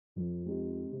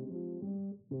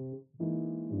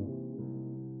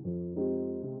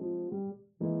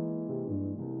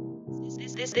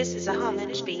This is a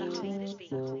homage beat.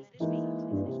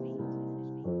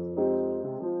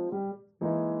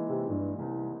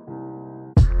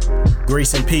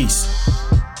 Grace and peace.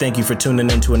 Thank you for tuning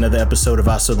in to another episode of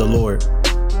I Saw the Lord.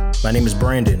 My name is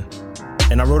Brandon,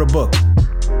 and I wrote a book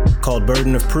called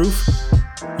Burden of Proof,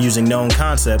 using known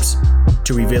concepts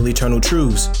to reveal eternal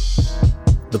truths.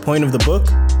 The point of the book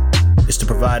is to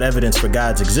provide evidence for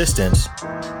God's existence,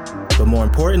 but more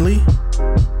importantly,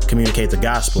 communicate the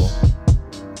gospel.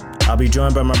 I'll be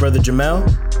joined by my brother Jamel,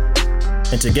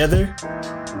 and together,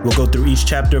 we'll go through each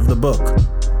chapter of the book.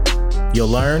 You'll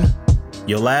learn,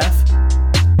 you'll laugh,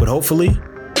 but hopefully,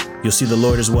 you'll see the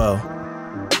Lord as well.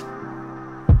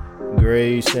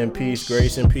 Grace and peace,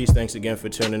 grace and peace. Thanks again for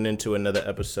tuning in to another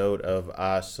episode of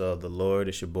I Saw the Lord.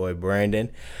 It's your boy Brandon.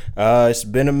 It's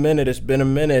been a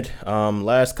minute.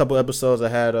 Last couple episodes I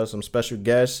had some special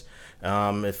guests.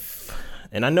 And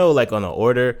I know like on the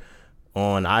order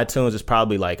on iTunes it's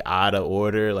probably like out of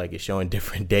order, like it's showing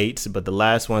different dates. But the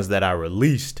last ones that I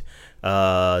released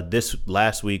this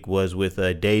last week was with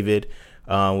David.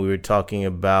 We were talking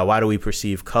about why do we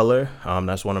perceive color.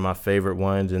 That's one of my favorite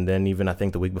ones. And then even I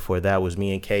think the week before that was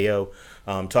me and KO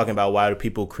talking about why do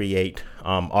people create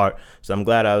art. So I'm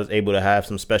glad I was able to have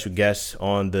some special guests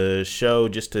on the show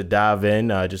just to dive in,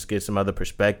 just get some other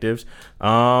perspectives.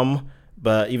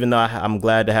 But even though I'm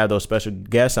glad to have those special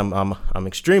guests, I'm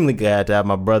extremely glad to have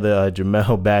my brother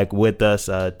Jamel back with us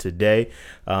today.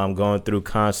 Going through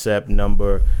concept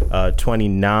number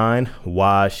 29.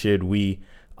 Why should we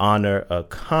honor a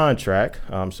contract?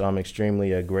 So I'm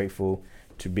extremely grateful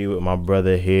to be with my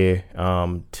brother here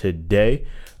today.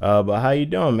 But how you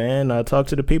doing, man? Talk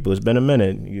to the people. It's been a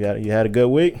minute. You had a good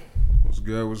week? What's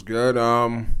good?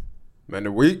 Man,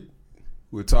 the week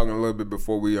we were talking a little bit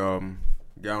before we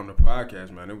got on the podcast,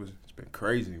 man. It's been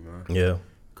crazy, man. Yeah.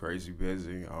 Crazy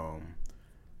busy.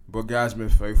 But God's been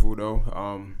faithful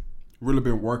though. Really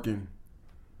been working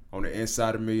on the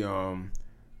inside of me.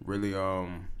 Really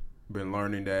been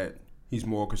learning that he's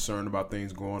more concerned about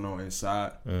things going on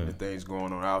inside than things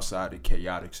going on outside the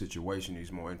chaotic situation.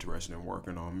 He's more interested in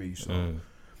working on me. So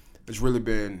it's really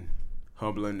been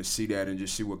humbling to see that and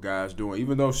just see what God's doing.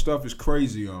 Even though stuff is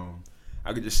crazy,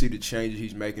 I could just see the changes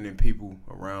he's making in people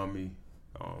around me.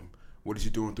 What is he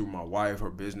doing through my wife?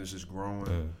 Her business is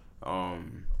growing.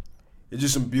 It's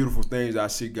just some beautiful things I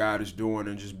see God is doing,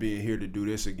 and just being here to do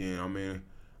this again. I mean,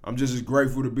 I'm just as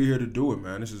grateful to be here to do it,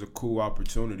 man. This is a cool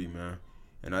opportunity, man.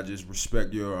 And I just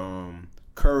respect your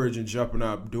courage and jumping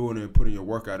out, doing it, and putting your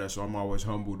work out there. So I'm always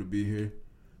humbled to be here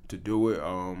to do it.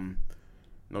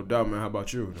 No doubt, man. How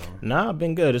about you, though? Nah, I've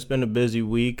been good. It's been a busy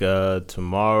week.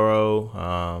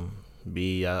 Tomorrow,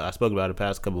 I spoke about it the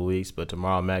past couple of weeks, but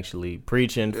tomorrow I'm actually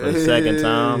preaching for the second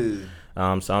time.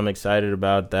 So I'm excited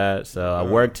about that. So I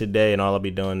work today, and all I'll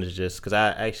be doing is just because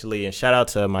and shout out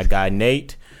to my guy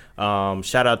Nate.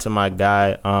 Shout out to my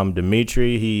guy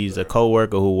Dimitri. He's a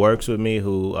coworker who works with me,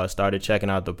 who started checking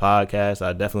out the podcast.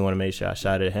 I definitely want to make sure I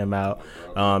shouted him out.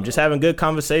 Just having good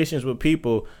conversations with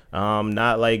people,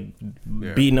 not like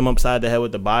beating them upside the head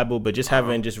with the Bible, but just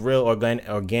having just real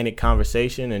organic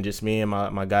conversation. And just me and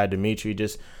my guy Dimitri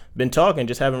just been talking,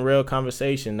 just having real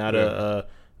conversation, not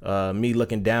me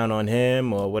looking down on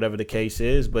him or whatever the case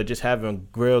is, but just having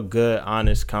real good,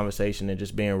 honest conversation and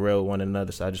just being real with one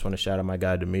another. So I just want to shout out my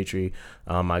guy Dimitri,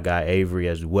 my guy Avery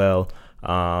as well.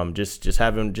 God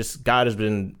has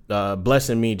been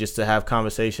blessing me just to have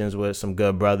conversations with some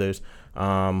good brothers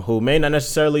who may not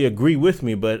necessarily agree with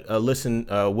me, but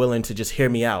willing to just hear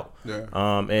me out.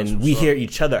 And we hear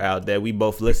each other out, that we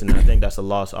both listen. I think that's a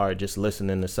lost art, just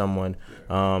listening to someone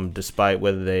despite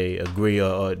whether they agree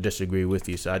or disagree with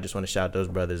you. So I just want to shout those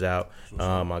brothers out,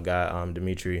 my guy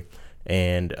Dimitri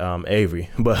and Avery.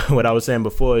 But what I was saying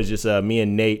before is just me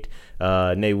and Nate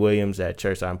Williams at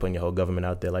church. I'm putting your whole government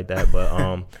out there like that,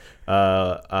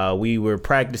 but we were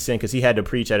practicing because he had to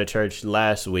preach at a church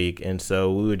last week, and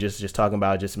so we were just talking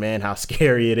about just, man, how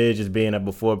scary it is just being up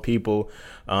before people,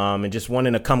 and just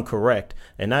wanting to come correct,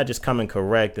 and not just coming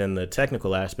correct in the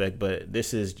technical aspect, but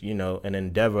this is an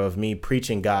endeavor of me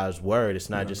preaching God's word.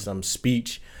 It's not just some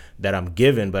speech that I'm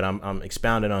given, but I'm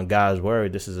expounding on God's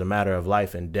word. This is a matter of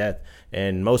life and death.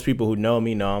 And most people who know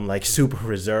me know I'm like super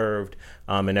reserved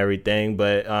and everything.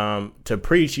 But to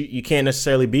preach, you can't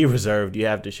necessarily be reserved. You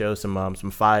have to show some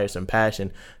fire, some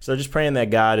passion. So just praying that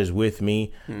God is with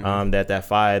me, that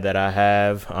fire that I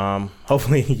have,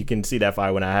 hopefully you can see that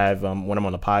fire when I'm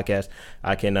on the podcast.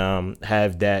 I can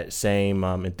have that same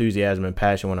enthusiasm and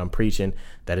passion when I'm preaching,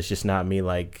 that it's just not me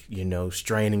like,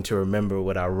 straining to remember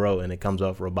what I wrote and it comes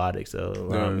off robotic.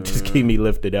 So just keep me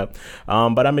lifted up.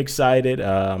 But I'm excited.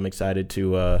 I'm excited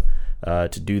to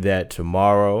to do that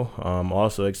tomorrow.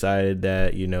 Also excited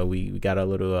that, we got a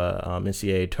little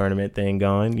NCAA tournament thing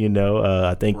going.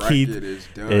 I think Keith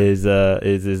is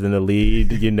in the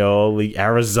lead.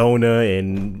 Arizona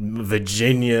and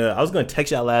Virginia. I was gonna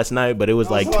text y'all last night, but it was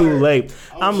too late.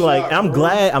 I'm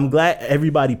glad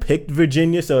everybody picked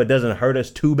Virginia, so it doesn't hurt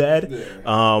us too bad.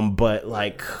 Yeah.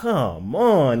 But come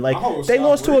on, they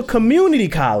lost to a community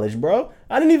college, bro.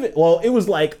 I didn't even. Well, it was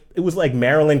like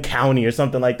Maryland County or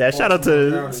something like that. Shout out.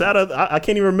 I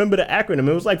can't even remember the acronym.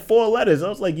 It was 4 letters. I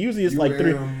was like, usually it's 3.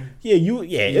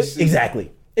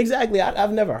 Exactly.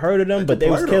 I've never heard of them, but they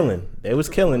was killing. They was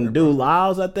killing. Dude,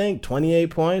 Lyles, I think, 28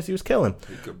 points. He was killing.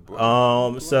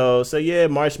 So yeah,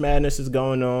 March Madness is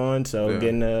going on. So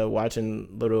getting watching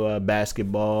little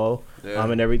basketball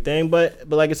and everything. But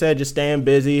like I said, just staying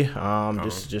busy.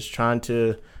 Just trying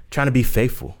to be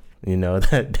faithful.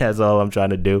 That's all I'm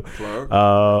trying to do.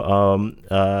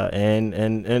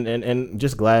 And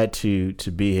just glad to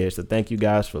be here. So thank you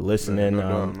guys for listening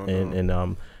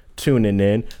and tuning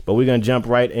in. But we're gonna jump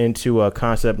right into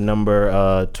concept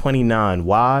number 29.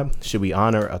 Why should we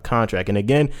honor a contract? And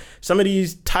again, some of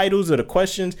these titles or the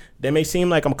questions, they may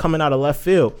seem like I'm coming out of left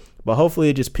field, but hopefully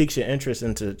it just piques your interest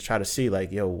into try to see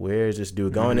where is this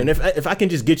dude going? And if I can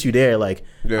just get you there,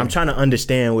 I'm trying to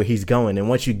understand where he's going. And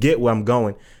once you get where I'm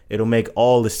going, it'll make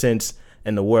all the sense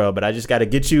in the world. But I just got to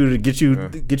get you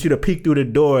to peek through the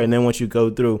door, and then once you go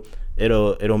through,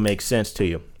 it'll make sense to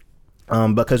you.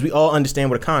 Because we all understand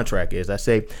what a contract is. I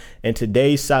say in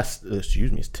today's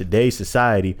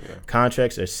society,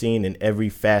 contracts are seen in every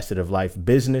facet of life.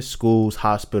 Business, schools,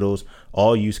 hospitals,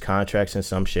 all use contracts in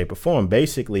some shape or form.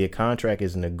 Basically, a contract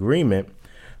is an agreement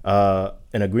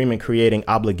creating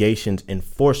obligations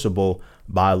enforceable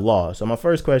by law. So my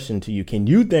first question to you, can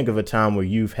you think of a time where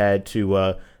you've had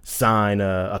to sign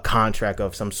a contract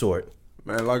of some sort?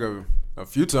 Man, a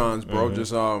few times, bro.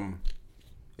 Just in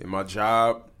my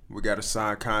job, we got to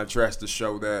sign contracts to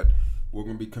show that we're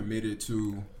going to be committed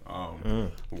to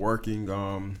working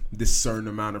this certain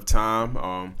amount of time.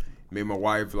 Me and my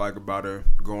wife,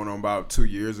 going on about 2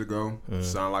 years ago,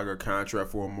 signed a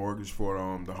contract for a mortgage for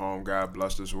the home God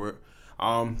blessed us with.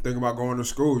 Thinking about going to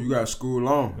school. You got school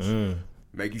loans.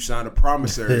 Make you sign a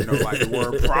promissory note. The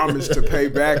word promise to pay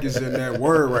back is in that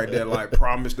word right there.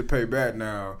 Promise to pay back.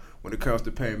 Now, when it comes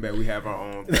to paying back, we have our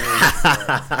own things.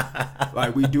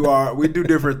 We do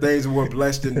different things, and we're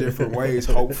blessed in different ways,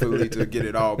 hopefully, to get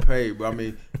it all paid. But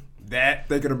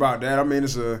thinking about that,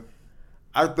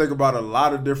 I think about a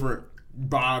lot of different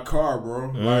buy a car,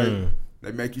 bro.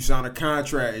 They make you sign a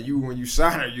contract, and when you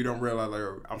sign it, you don't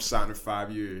realize I'm signing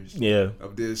 5 years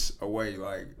of this away.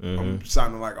 I'm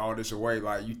signing all this away.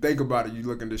 You think about it, you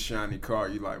look at this shiny car,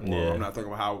 you I'm not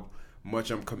thinking about how much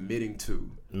I'm committing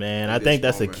to. Man, I think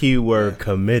that's a key word,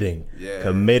 committing. Yeah.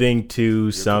 Committing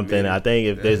to something. Committing. I think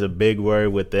if there's a big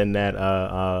word within that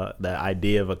that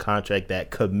idea of a contract, that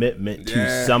commitment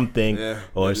to something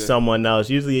or someone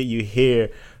else. Usually you hear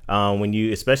when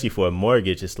you, especially for a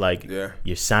mortgage, it's you're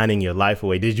signing your life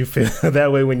away. Did you feel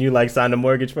that way when you signed a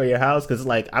mortgage for your house? Because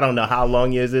I don't know how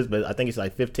long years is, but I think it's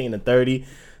 15 to 30.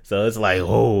 So it's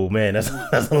oh man,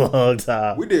 that's a long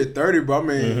time. We did 30, but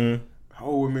how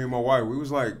old were me and my wife? We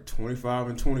was 25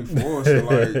 and 24.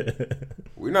 So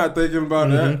we're not thinking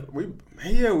about that. We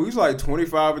was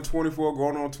 25 and 24,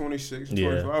 going on 26 and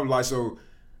 25. So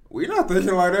we're not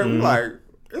thinking like that. We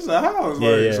it's a house.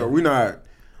 So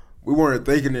we weren't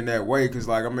thinking in that way because,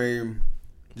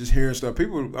 just hearing stuff.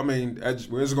 People, we're just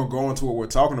going to go into what we're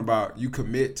talking about. You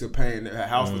commit to paying a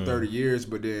house for 30 years,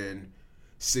 but then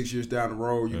 6 years down the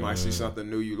road, you might see something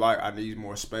new you like. I need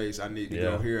more space. I need to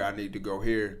go here. I need to go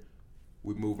here.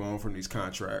 We move on from these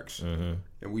contracts. And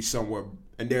we somewhat,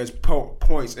 and there's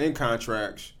points in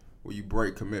contracts where you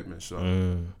break commitments. So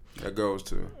that goes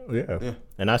to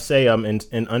and I say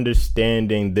in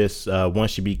understanding this, one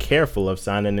should be careful of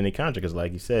signing any contract because,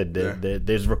 like you said,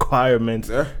 there's requirements.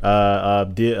 You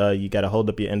got to hold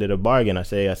up your end of the bargain. I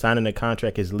say signing a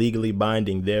contract is legally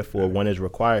binding, therefore one is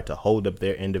required to hold up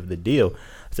their end of the deal.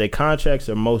 I say contracts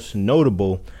are most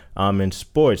notable in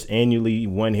sports. Annually,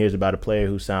 one hears about a player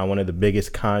who signed one of the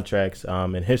biggest contracts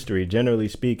in history. Generally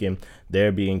speaking,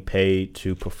 they're being paid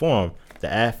to perform.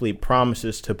 The athlete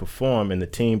promises to perform and the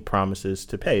team promises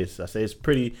to pay. So I say it's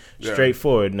pretty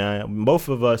straightforward. Now, both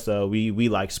of us, we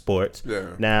like sports.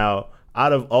 Now,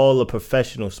 out of all the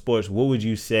professional sports, what would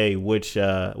you say which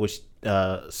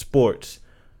sports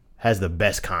has the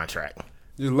best contract?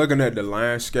 Just looking at the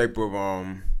landscape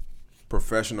of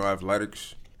professional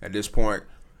athletics at this point,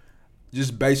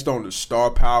 just based on the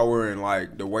star power and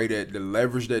the way that the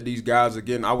leverage that these guys are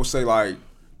getting, I would say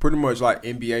pretty much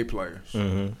NBA players.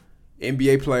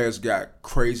 NBA players got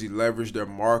crazy leverage. They're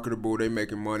marketable. They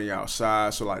making money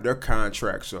outside. So, like, their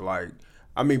contracts are like,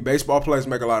 I mean, baseball players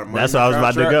make a lot of money. That's where I was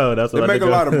about to go. They make a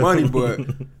lot of money, but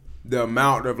the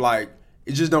amount of, like,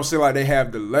 it just don't seem like they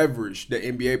have the leverage that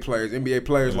NBA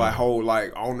players like hold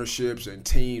like ownerships and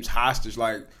teams hostage.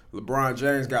 Like LeBron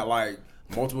James got like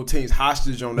multiple teams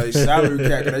hostage on their salary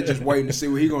cap, and they just waiting to see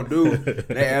what he gonna do. And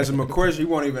they ask him a question,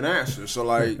 he won't even answer. So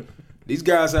like these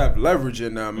guys have leverage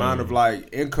in the amount of like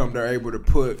income they're able to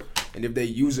put, and if they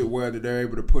use it well, that they're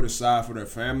able to put aside for their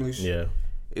families. Yeah,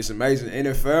 it's amazing.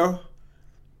 NFL,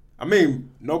 I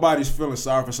mean, nobody's feeling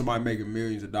sorry for somebody making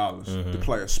millions of dollars to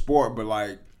play a sport, but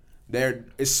like.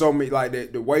 It's so many like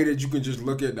the way that you can just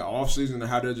look at the offseason and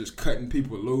how they're just cutting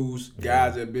people loose.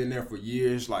 Guys that have been there for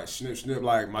years, like snip,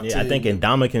 like my team. I think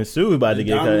Ndamukong Suh about to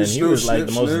get cut, and he was like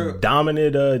the most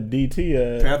dominant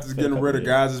DT. Panthers getting rid of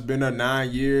guys that's been there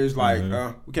 9 years. Like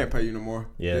we can't pay you no more.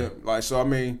 Yeah. Like so, I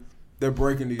mean, they're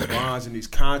breaking these bonds and these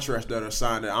contracts that are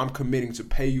signed. That I'm committing to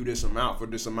pay you this amount for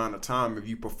this amount of time if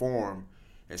you perform.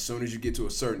 As soon as you get to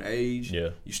a certain age,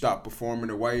 you stop performing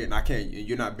away, and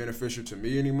you're not beneficial to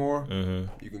me anymore.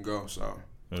 You can go. So,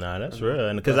 nah, that's real,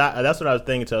 and because that's what I was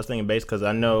thinking. So I was thinking base because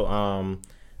I know,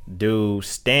 dude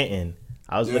Stanton.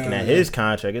 I was looking at his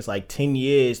contract. It's like 10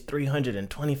 years,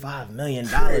 $325 million,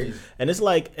 and it's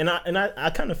like, and I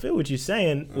kind of feel what you're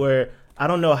saying. Where I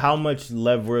don't know how much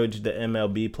leverage the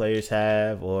MLB players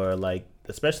have, or like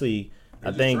especially.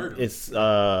 I think it's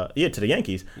to the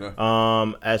Yankees.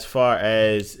 Yeah. As far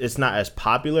as it's not as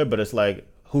popular, but it's like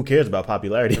who cares about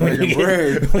popularity when you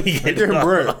get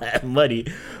all that money?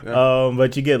 Yeah.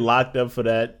 But you get locked up for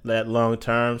that long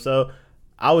term. So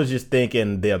I was just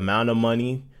thinking the amount of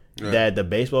money that the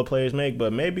baseball players make,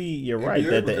 but maybe you're right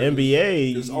that the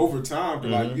NBA it's over time.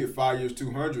 Like you get 5 years,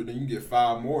 200, then you get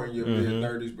 5 more in your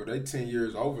mid-30s. But they 10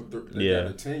 years over. They got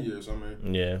the 10 years. I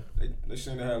mean, they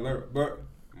seem to have leverage, but.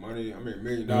 Money, I mean, $1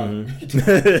 million.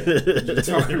 Just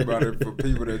talking about it for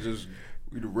people that just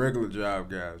we the regular job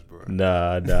guys, but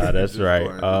nah, that's right.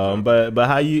 But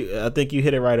how I think you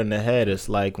hit it right on the head. It's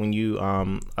like when you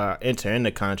enter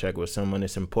into contract with someone,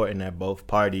 it's important that both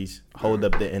parties hold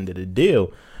up the end of the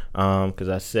deal. Because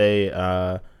I say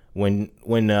when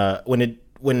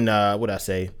what I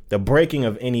say, the breaking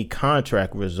of any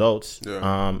contract results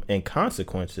in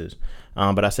consequences.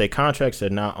 But I say contracts are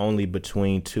not only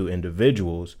between two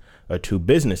individuals or two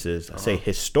businesses. I say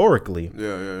historically,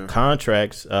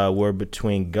 contracts were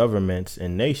between governments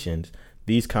and nations.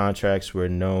 These contracts were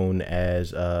known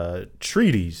as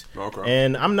treaties. Okay.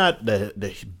 And I'm not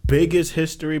the biggest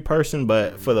history person,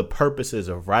 but for the purposes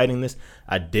of writing this,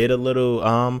 I did a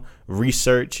little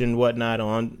research and whatnot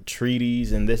on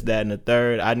treaties and this, that, and the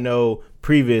third. I know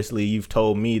previously you've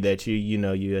told me that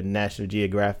you're a National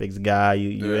Geographic guy.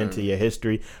 You're into your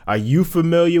history. Are you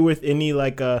familiar with any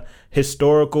like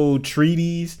historical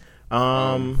treaties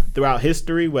throughout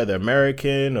history, whether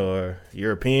American or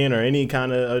European or any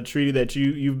kind of treaty that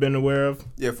you've been aware of?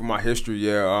 Yeah, for my history,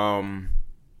 I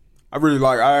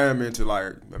am into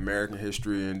like American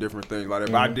history and different things like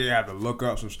that. But I did have to look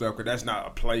up some stuff because that's not a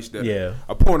place that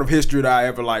a point of history that I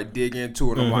ever like dig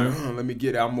into, and I'm like, let me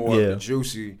get it. I'm more of the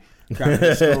juicy kind of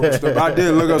historical stuff. But I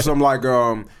did look up something like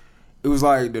it was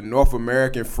like the North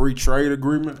American Free Trade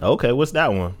Agreement. Okay, what's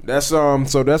that one? That's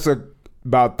that's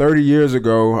about 30 years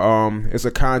ago. It's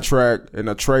a contract and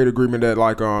a trade agreement that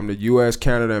like the U.S.,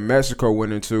 Canada, and Mexico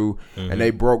went into, and they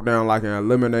broke down like and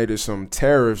eliminated some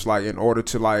tariffs like in order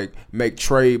to like make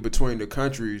trade between the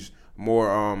countries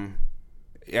more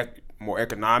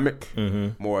economic,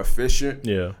 more efficient.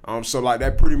 Yeah. So like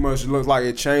that pretty much looks like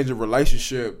it changed the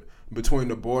relationship between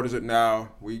the borders. And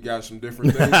now we got some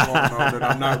different things going on that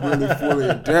I'm not really fully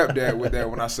adept at with that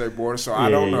when I say border. So I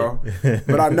don't know.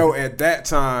 But I know at that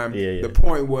time, the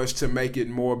point was to make it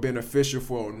more beneficial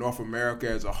for North America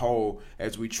as a whole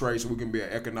as we trade so we can be an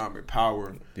economic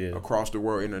power across the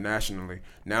world internationally.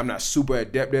 Now, I'm not super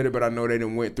adept at it, but I know they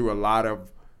done went through a lot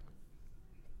of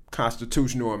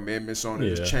constitutional amendments on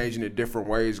it, changing it different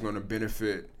ways going to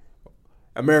benefit.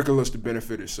 America looks to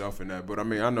benefit itself in that, but I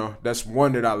mean, I know that's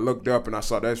one that I looked up and I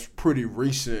saw that's pretty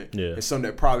recent. Yeah. It's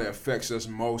something that probably affects us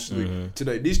mostly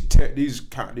today. These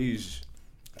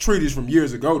treaties from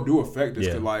years ago do affect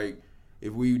us. Like,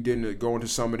 if we didn't go into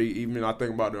some of the, even I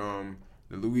think about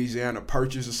the Louisiana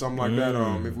Purchase or something like that.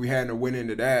 If we hadn't went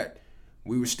into that,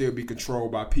 we would still be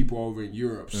controlled by people over in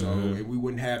Europe. So, and we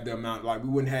wouldn't have the amount, like, we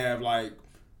wouldn't have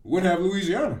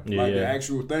Louisiana, the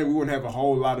actual thing. We wouldn't have a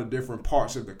whole lot of different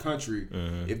parts of the country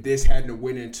if this hadn't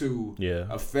went into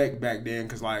effect back then.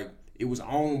 Because like it was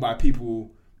owned by people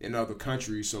in other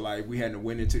countries. So like we hadn't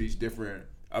went into these different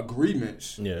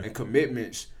agreements and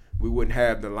commitments, we wouldn't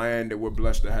have the land that we're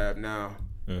blessed to have now.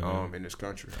 In this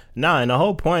country. And the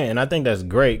whole point, and I think that's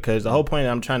great, because the whole point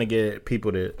I'm trying to get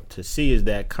people to see is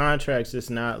that contracts is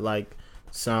not like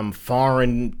some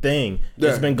foreign thing.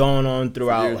 It's been going on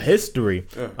throughout history.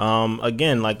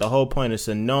 Again, like the whole point, it's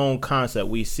a known concept.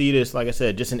 We see this, like I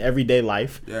said, just in everyday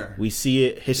life. We see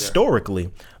it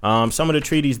historically. Some of the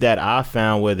treaties that I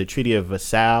found were the Treaty of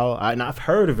Versailles. And I've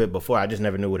heard of it before. I just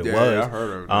never knew what it was. I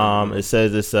heard of it. It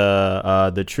says it's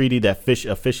the treaty that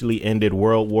officially ended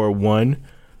World War I.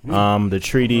 The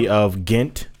Treaty of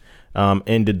Ghent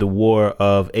ended the War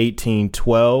of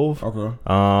 1812. Okay.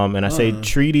 And I say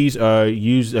treaties are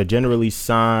generally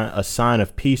a sign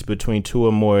of peace between two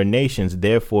or more nations.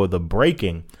 Therefore, the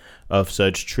breaking of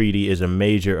such treaty is a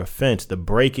major offense. The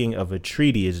breaking of a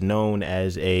treaty is known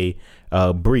as a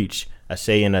breach. I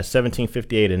say in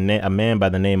 1758, a man by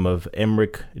the name of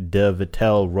Emmerich de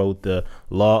Vittel wrote the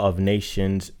Law of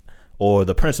Nations, or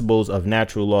the Principles of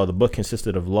Natural Law. The book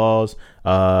consisted of laws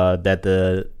that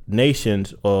the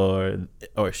nations,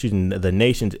 the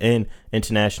nations in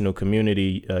international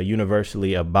community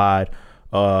universally abide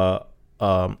or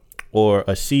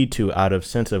accede to out of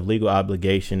sense of legal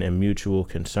obligation and mutual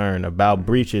concern. About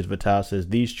breaches, Vitale says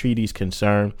these treaties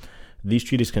concern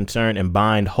and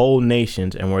bind whole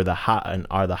nations and are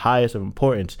the highest of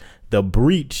importance. The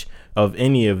breach of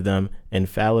any of them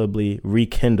infallibly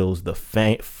rekindles the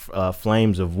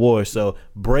flames of war. So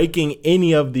breaking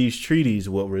any of these treaties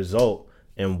will result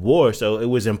in war. So it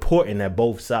was important that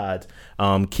both sides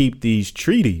keep these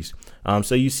treaties.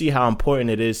 So you see how important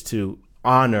it is to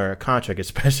honor a contract,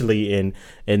 especially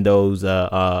in those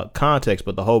contexts.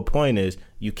 But the whole point is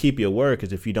you keep your word,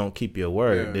 because if you don't keep your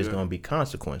word, there's going to be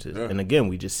consequences. And again,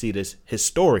 we just see this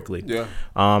historically.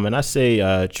 And I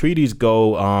say treaties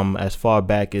go as far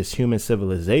back as human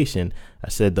civilization. I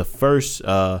said the first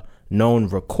known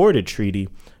recorded treaty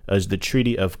is the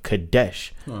Treaty of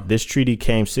Kadesh. This treaty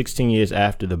came 16 years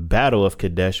after the Battle of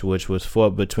Kadesh, which was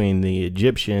fought between the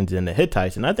Egyptians and the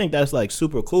Hittites. And I think that's like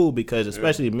super cool, because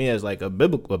especially me as like a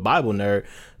Bible nerd,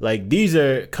 like these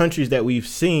are countries that we've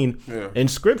seen in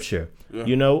scripture.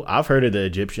 You know, I've heard of the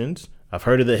Egyptians, I've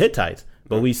heard of the Hittites,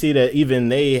 but we see that even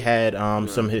they had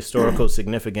some historical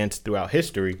significance throughout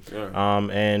history.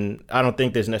 And I don't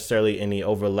think there's necessarily any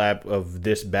overlap of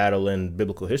this battle in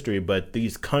biblical history, but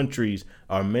these countries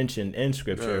are mentioned in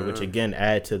scripture, which again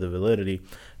add to the validity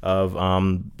of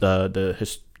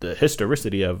the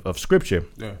historicity of scripture.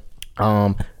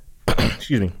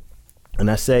 Excuse me. And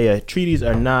I say treaties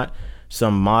are not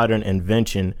some modern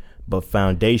invention, but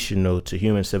foundational to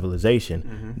human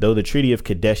civilization. Though the Treaty of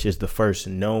Kadesh is the first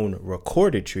known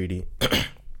recorded treaty,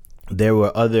 there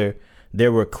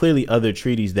were clearly other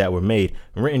treaties that were made.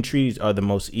 Written treaties are the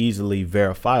most easily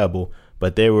verifiable,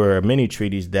 but there were many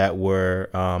treaties that were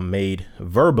made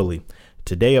verbally.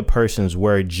 Today, a person's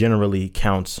word generally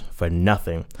counts for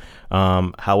nothing.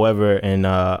 However, in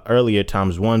earlier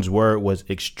times, one's word was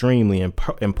extremely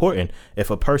important. If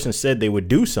a person said they would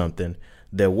do something,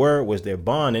 their word was their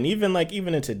bond. And even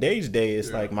in today's day,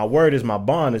 it's like my word is my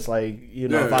bond. It's like,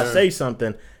 if I say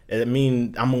something, it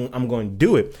means I'm going to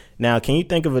do it. Now, can you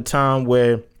think of a time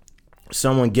where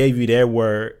someone gave you their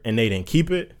word and they didn't keep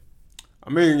it? I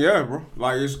mean, yeah, bro.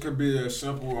 Like, it could be as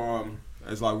simple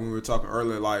as like when we were talking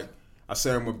earlier, like I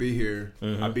said I'm gonna be here.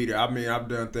 I be there. I mean, I've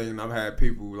done things. I've had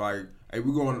people like, hey,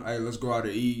 let's go out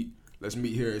to eat. Let's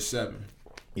meet here at 7.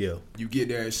 Yeah. You get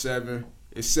there at 7.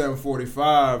 It's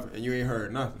 7:45 and you ain't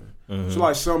heard nothing. So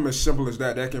like something as simple as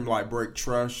that can like break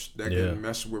trust. That can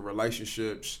mess with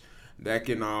relationships. That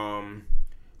can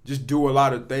just do a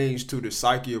lot of things to the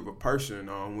psyche of a person.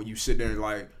 When you sit there and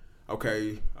like,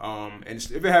 okay, and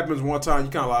if it happens one time,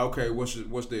 you kind of like, okay,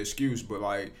 what's the excuse? But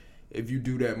like, if you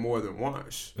do that more than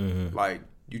once, like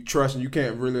you trust and you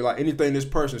can't really like anything this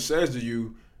person says to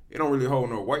you, it don't really hold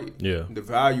no weight. The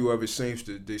value of it seems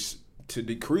to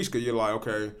decrease, because you're like,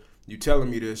 okay, you telling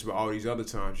me this, but all these other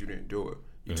times you didn't do it.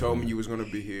 You told me you was gonna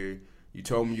be here. You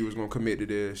told me you was gonna commit to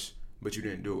this, but you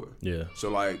didn't do it. So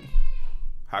like,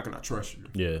 how can I trust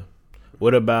you?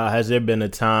 What about, has there been a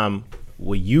time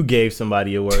where you gave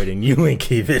somebody a word and you didn't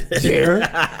keep it?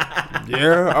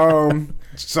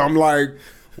 Some like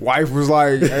wife was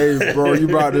like, hey bro, you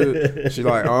about to, she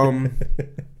like,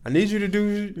 I need you to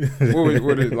do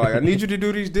what is like, I need you to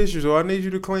do these dishes, or I need you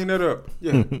to clean that up.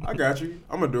 I got you.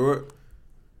 I'm gonna do it.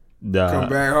 Come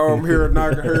back home, get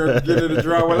in the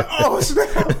driveway, like, oh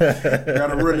snap,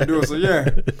 gotta run to do it. So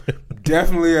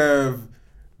definitely have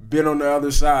been on the other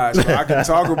side, so I can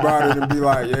talk about it and be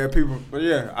like, people. But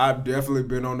I've definitely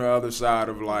been on the other side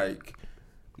of like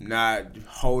not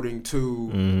holding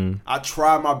to. I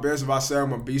try my best. If I say I'm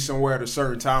gonna be somewhere at a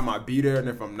certain time, I be there, and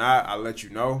if I'm not, I let you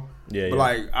know. But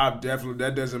like,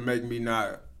 that doesn't make me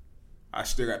not. I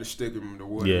still got to stick in the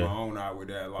wood in my own eye with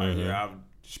that. Like, I've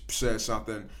said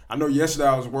something. I know yesterday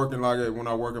I was working when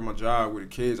I work at my job with the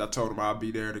kids. I told them I'll be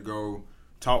there to go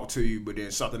talk to you, but then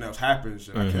something else happens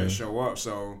and I can't show up.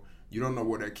 So you don't know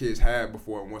what that kids had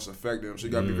before and what's affected them. So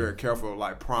you got to be very careful of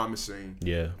like promising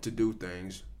to do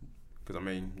things. Because, I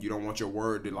mean, you don't want your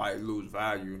word to, like, lose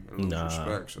value and lose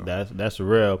respect. So. That's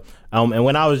real. And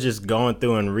when I was just going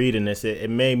through and reading this, it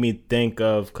made me think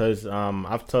of, because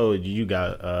I've told you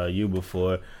got you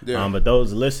before, but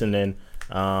those listening,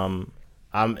 I'm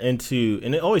into,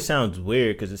 and it always sounds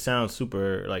weird because it sounds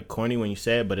super, like, corny when you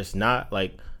say it, but it's not.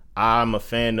 Like, I'm a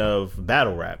fan of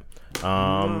battle rap.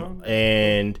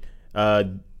 And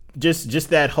just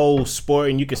that whole sport,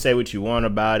 and you can say what you want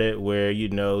about it, where, you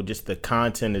know, just the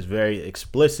content is very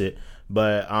explicit,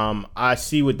 but I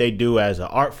see what they do as an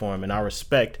art form, and I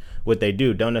respect what they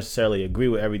do. Don't necessarily agree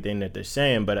with everything that they're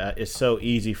saying, but it's so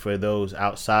easy for those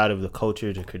outside of the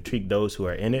culture to critique those who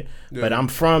are in it. But I'm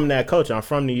from that culture. I'm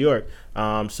from New York,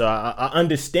 so I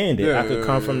understand it. I could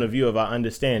come from the view of I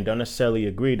understand. Don't necessarily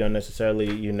agree. Don't necessarily,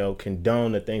 you know,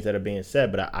 condone the things that are being said,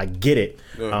 but I get it.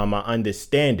 I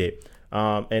understand it.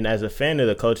 And as a fan of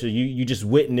the culture, you just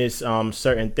witness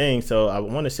certain things. So I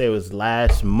want to say it was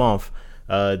last month,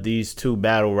 these two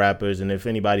battle rappers, and if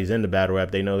anybody's into battle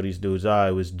rap, they know who these dudes are.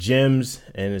 It was Jims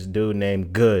and this dude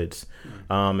named Goods,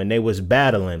 and they was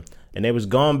battling, and they was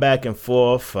going back and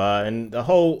forth, and the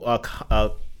whole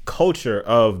culture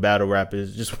of battle rap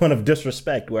is just one of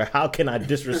disrespect, where how can I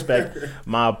disrespect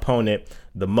my opponent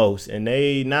the most? And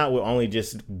they not were only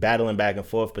just battling back and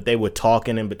forth, but they were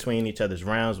talking in between each other's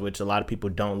rounds, which a lot of people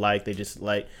don't like. They just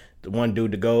like the one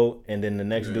dude to go and then the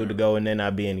next dude to go and then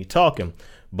not be any talking.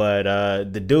 But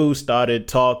the dude started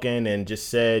talking and just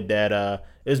said that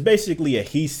it was basically a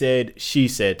he said, she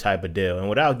said type of deal. And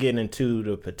without getting into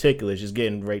the particulars, just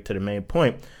getting right to the main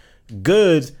point,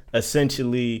 Goods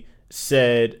essentially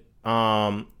said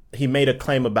he made a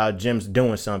claim about Jim's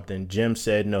doing something. Jim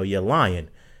said, no, you're lying.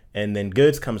 And then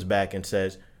Goods comes back and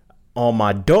says, on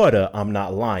my daughter, I'm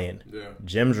not lying.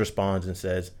 Jim's responds and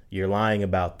says, you're lying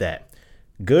about that.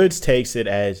 Goods takes it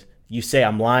as, you say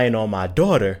I'm lying on my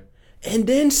daughter, and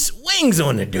then swings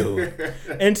on the dude.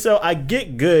 And so I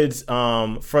get Goods'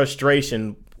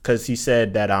 frustration, because he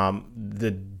said that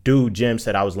the dude, Jim,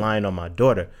 said I was lying on my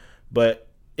daughter. But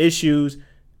issues,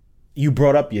 you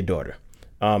brought up your daughter,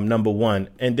 number one.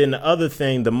 And then the other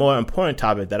thing, the more important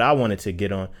topic that I wanted to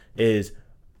get on is,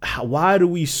 why do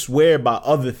we swear by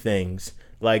other things?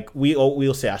 Like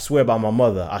we'll say, I swear by my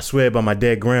mother, I swear by my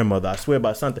dead grandmother, I swear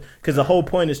by something. Because the whole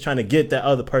point is trying to get that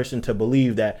other person to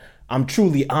believe that I'm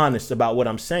truly honest about what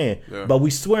I'm saying. But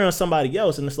we swear on somebody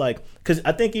else, and it's like, because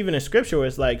I think even in scripture where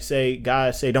it's like, say,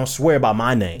 God say, don't swear by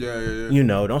my name. You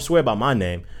know, don't swear by my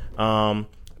name.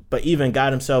 But even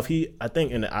God himself, I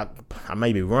think, and I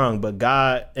may be wrong, but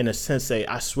God in a sense say,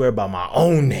 I swear by my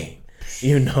own name,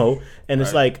 you know? And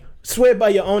it's like, swear by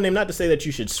your own name, not to say that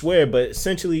you should swear, but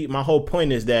essentially my whole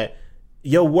point is that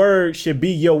your word should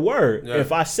be your word.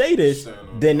 If I say this,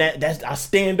 then that's I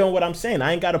stand on what I'm saying.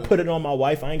 I ain't got to put it on my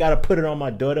wife. I ain't got to put it on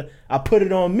my daughter. I put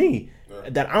it on me.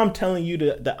 That I'm telling you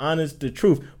the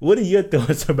truth. What are your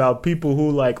thoughts about people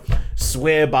who like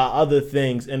swear by other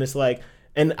things? And it's like,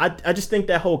 and I just think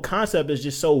that whole concept is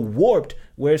just so warped,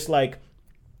 where it's like,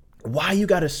 why you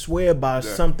gotta swear by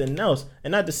something else?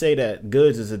 And not to say that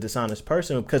Goods is a dishonest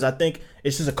person, because I think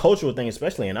it's just a cultural thing,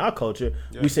 especially in our culture.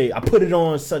 We say, I put it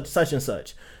on such and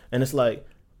such, and it's like,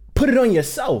 put it on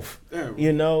yourself,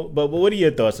 you know. But what are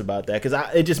your thoughts about that?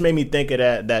 Because it just made me think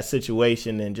of that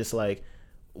situation, and just like,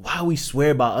 why we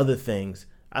swear by other things?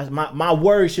 My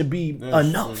word should be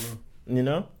enough, you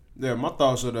know. Yeah, my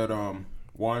thoughts are that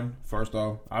one, first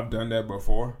off, I've done that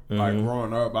before. Like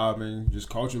growing up, I mean, just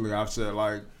culturally, I've said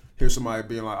like, hear somebody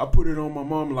being like, I put it on my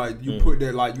mom, like you put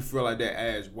that, like you feel like that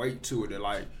adds weight to it. That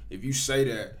like if you say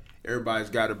that, everybody's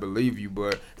got to believe you.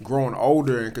 But growing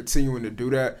older and continuing to do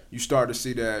that, you start to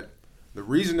see that the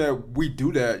reason that we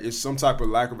do that is some type of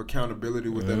lack of accountability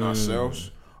within ourselves,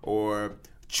 or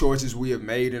choices we have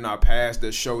made in our past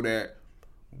that show that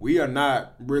we are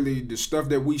not really the stuff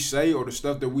that we say or the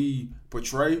stuff that we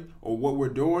portray or what we're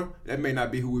doing. That may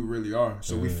not be who we really are.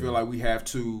 So we feel like we have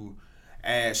to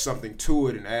add something to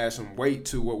it and add some weight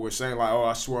to what we're saying. Like, oh,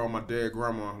 I swear on my dead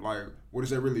grandma. Like, what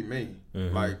does that really mean?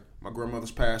 Like, my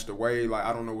grandmother's passed away. Like,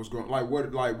 I don't know what's going. Like, what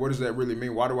does that really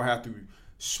mean? Why do I have to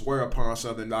swear upon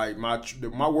something? Like,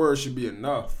 my word should be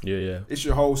enough. It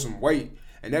should hold some weight,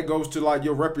 and that goes to like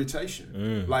your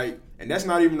reputation. Like, And that's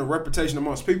not even a reputation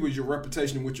amongst people. It's your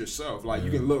reputation with yourself. Like, you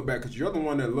can look back, because you're the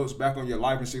one that looks back on your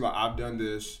life and see, like, I've done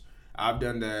this, I've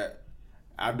done that,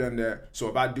 I've done that. So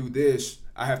if I do this,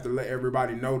 I have to let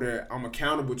everybody know that I'm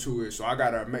accountable to it. So I got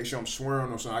to make sure I'm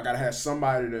swearing on something. I got to have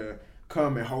somebody to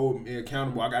come and hold me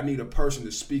accountable. I need a person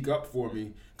to speak up for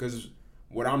me, because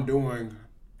what I'm doing,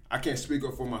 I can't speak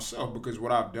up for myself, because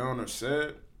what I've done or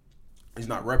said is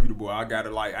not reputable.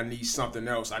 I need something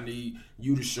else. I need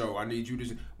you to show. I need you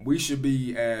to. We should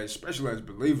be, especially as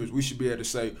believers, we should be able to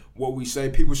say what we say.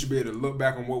 People should be able to look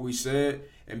back on what we said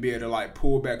and be able to like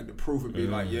pull back the proof and be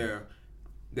like, yeah,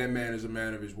 that man is a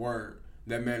man of his word.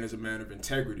 That man is a man of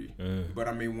integrity. But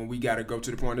I mean, when we got to go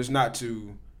to the point, it's not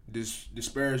to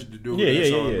disparage the dude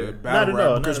that's on the battle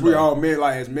rap, because we all men,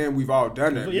 like as men, we've all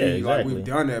done that. Exactly. Like we've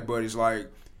done that, but it's like,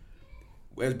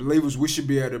 as believers, we should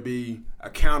be able to be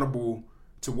accountable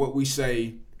to what we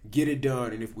say, get it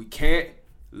done, and if we can't,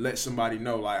 let somebody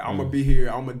know. Like, I'm gonna be here,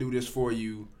 I'm gonna do this for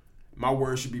you. My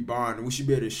word should be bond, and we should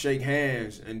be able to shake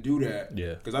hands and do that.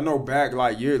 Yeah. Because I know back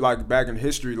back in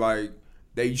history, like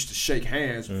they used to shake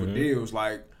hands for deals.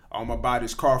 Like, I'm gonna buy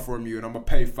this car from you, and I'm gonna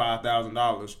pay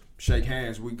 $5,000. Shake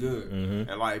hands, we good.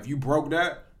 And like, if you broke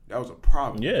that was a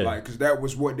problem. Yeah. Like, because that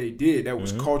was what they did. That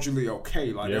was culturally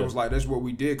okay. Like, that was like, that's what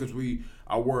we did, because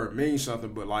our word means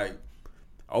something. But like,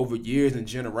 over years and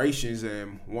generations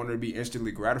and wanting to be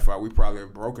instantly gratified, we probably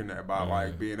have broken that by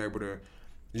like being able to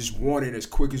just want it as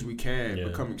quick as we can,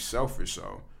 becoming selfish.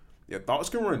 So yeah, thoughts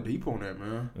can run deep on that,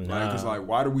 man. Like, it's like,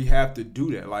 why do we have to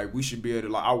do that? Like, we should be able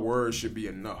to, like, our words should be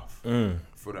enough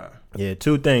for that. Yeah,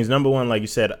 two things. Number one, like you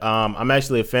said, I'm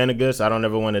actually a fan of Gus. I don't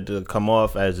ever want it to come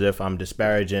off as if I'm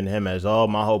disparaging him as all.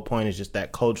 My whole point is just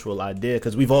that cultural idea,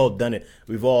 because we've all done it.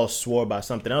 We've all swore by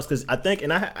something else. Because I think,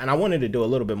 and I wanted to do a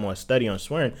little bit more study on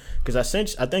swearing, because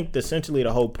I think essentially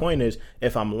the whole point is,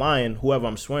 if I'm lying, whoever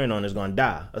I'm swearing on is going to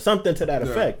die, or something to that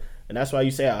effect. And that's why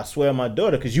you say, I swear on my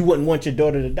daughter, because you wouldn't want your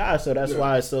daughter to die. So that's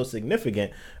why it's so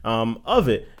significant of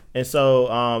it. And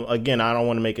so, again, I don't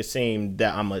want to make it seem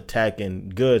that I'm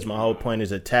attacking Goods. My whole point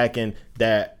is attacking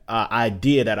that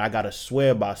idea that I got to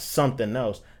swear by something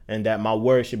else and that my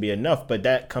word should be enough. But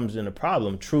that comes in the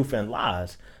problem, truth and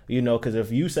lies, because if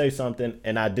you say something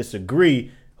and I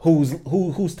disagree,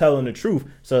 who's telling the truth?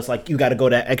 So it's like you got to go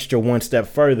that extra one step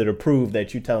further to prove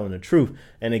that you're telling the truth.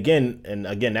 And again,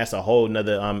 that's a whole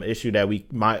nother issue that we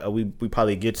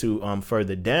probably get to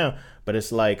further down. But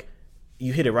it's like,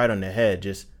 you hit it right on the head.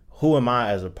 Just, who am I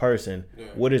as a person?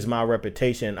 What is my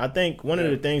reputation? I think one of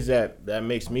the things that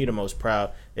makes me the most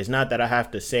proud is not that I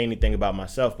have to say anything about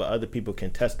myself, but other people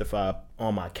can testify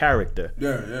on my character.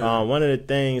 One of the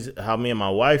things, how me and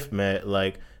my wife met,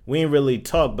 like, we didn't really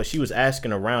talk, but she was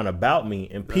asking around about me,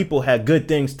 and people had good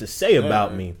things to say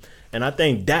about me. And I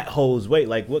think that holds weight.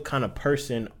 Like, what kind of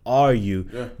person are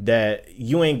you that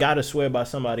you ain't got to swear by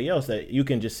somebody else, that you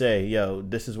can just say, yo,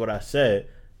 this is what I said,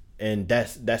 and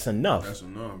that's enough. That's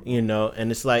enough.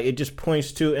 And it's like, it just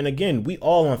points to, and again, we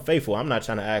all unfaithful. I'm not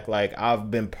trying to act like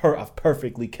I've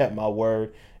perfectly kept my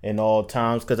word in all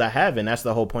times, because I haven't. That's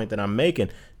the whole point that I'm making,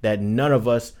 that none of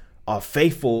us are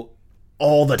faithful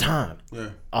all the time.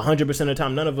 100% of the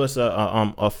time, none of us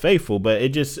are faithful. But it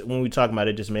just, when we talk about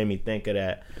it, just made me think of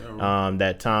that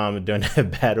that time during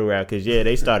that battle rap, because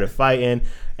they started fighting,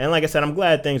 and like I said, I'm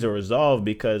glad things are resolved,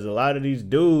 because a lot of these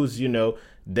dudes,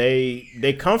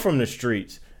 they come from the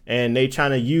streets, and they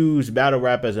trying to use battle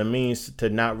rap as a means to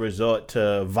not resort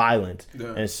to violence.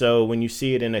 And so when you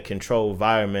see it in a controlled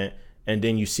environment, and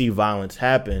then you see violence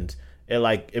happens,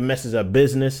 it messes up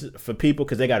business for people,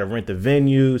 because they got to rent the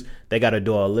venues, they got to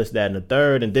do all this, that, and the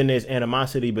third, and then there's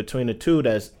animosity between the two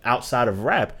that's outside of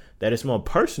rap, that it's more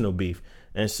personal beef.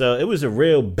 And so it was a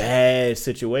real bad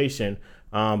situation,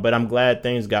 but I'm glad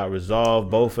things got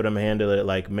resolved. Both of them handled it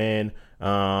like men.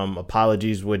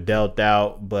 Apologies were dealt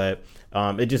out, but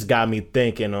it just got me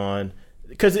thinking on,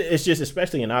 because it's just,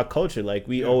 especially in our culture, like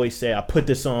we always say, I put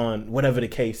this on whatever the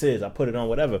case is, I put it on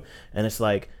whatever, and it's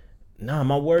like, nah,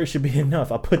 my word should be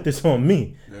enough. I put this on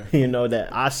me, that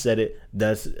I said it,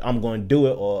 thus I'm going to do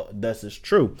it, or thus it's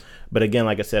true. But again,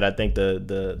 like I said, I think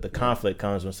the conflict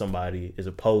comes when somebody is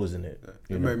opposing it.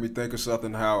 It made me think of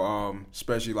something, how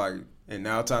especially like in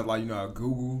now times, like, how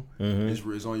Google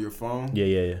is on your phone.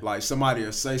 Like, somebody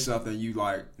will say something, you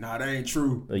like, nah, that ain't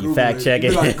true. Like, you fact check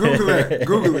it. Like,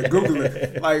 Google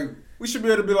it. Like, we should be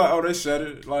able to be like, oh, they said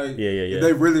it. Like, if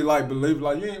they really like believe it,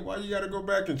 like, why you got to go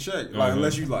back and check? Like,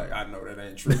 unless you like, I know that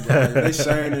ain't true. But like, they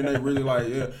saying it, and they really like,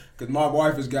 because my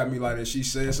wife has got me like that. She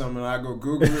said something, and I go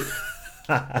Google it.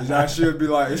 I should be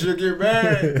like, it should get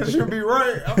mad because she'll be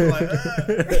right. I'm like,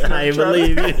 I ain't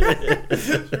believe it.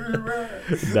 She'll be mad.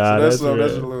 Nah, so that's real.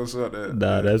 that's a little something.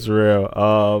 Nah, that's real.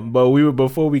 But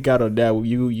before we got on that,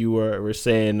 you were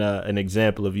saying an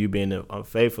example of you being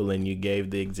unfaithful, and you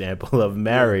gave the example of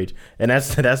marriage, and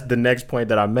that's the next point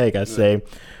that I make. I say,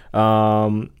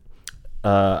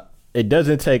 it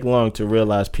doesn't take long to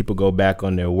realize people go back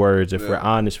on their words. If we're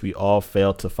honest, we all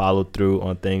fail to follow through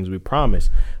on things we promise,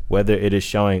 whether it is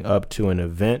showing up to an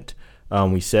event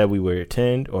we said we would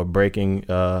attend, or breaking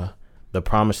the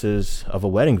promises of a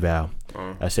wedding vow.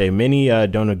 I say many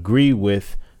don't agree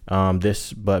with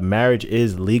this, but marriage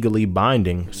is legally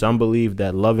binding. Some believe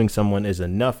that loving someone is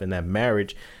enough, and that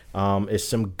marriage is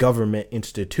some government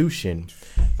institution.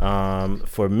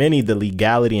 For many, the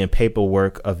legality and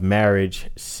paperwork of marriage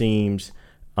seems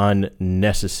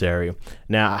unnecessary.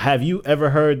 Now, have you ever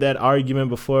heard that argument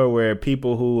before, where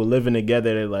people who are living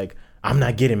together, they're like, I'm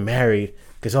not getting married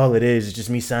because all it is just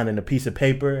me signing a piece of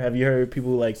paper? Have you heard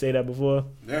people like say that before?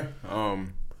 Yeah.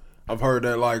 I've heard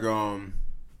that like on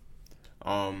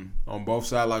both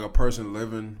sides, like a person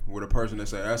living with a person that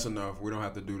say that's enough, we don't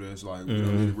have to do this, like we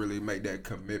don't need to really make that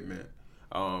commitment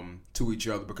to each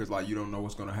other, because like you don't know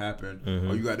what's gonna happen.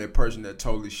 Or you got that person that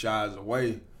totally shies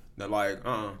away, that like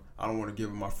I don't want to give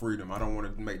them my freedom, I don't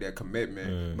want to make that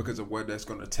commitment because of what that's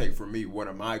gonna take from me. What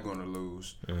am I gonna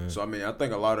lose? So I mean, I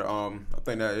think a lot of I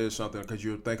think that is something, because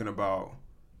you're thinking about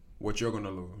what you're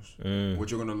gonna lose, what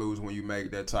you're gonna lose when you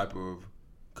make that type of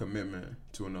commitment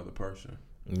to another person.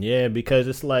 Yeah, because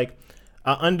it's like,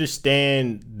 I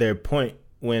understand their point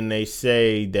when they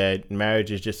say that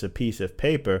marriage is just a piece of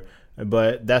paper,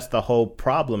 but that's the whole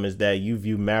problem, is that you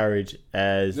view marriage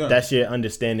as, that's your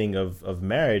understanding of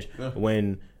marriage,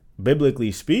 when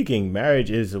biblically speaking, marriage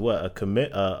is what?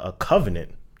 A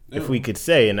covenant, if we could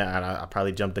say, and I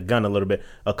probably jumped the gun a little bit,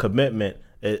 a commitment.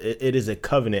 It is a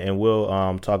covenant, and we'll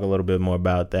talk a little bit more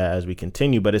about that as we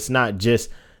continue, but it's not just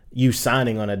you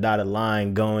signing on a dotted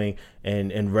line, going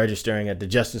and registering at the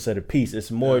justice of the peace.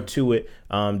 It's more to it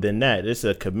than that. It's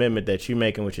a commitment that you're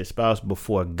making with your spouse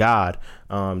before God.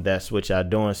 That's what y'all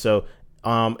doing. So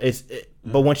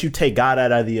but once you take God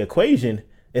out of the equation,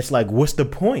 it's like, what's the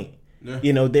point?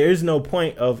 You know, there is no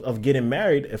point of getting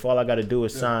married if all I got to do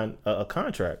is sign a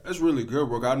contract. That's really good,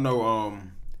 bro. I know,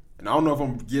 and I don't know if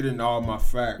I'm getting all my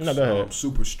facts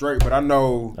super straight, but I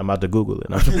know I'm about to Google it.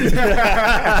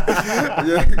 Yeah,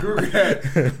 Google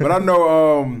that. But I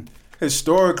know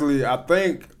historically, I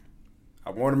think,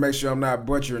 I want to make sure I'm not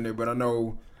butchering it, but I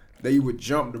know they would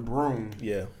jump the broom.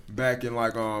 Yeah. Back in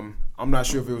like I'm not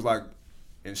sure if it was like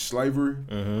in slavery,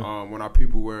 when our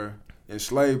people were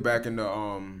enslaved back in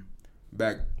the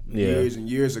years and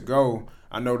years ago.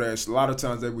 I know that a lot of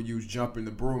times they would use jumping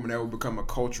the broom, and that would become a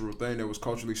cultural thing that was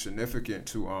culturally significant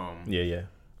to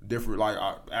different like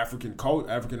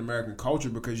African American culture,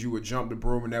 because you would jump the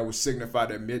broom, and that would signify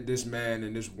that this man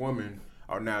and this woman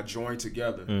are now joined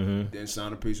together, then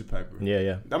sign a piece of paper.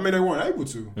 I mean, they weren't able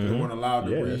to. They weren't allowed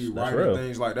to read, write, and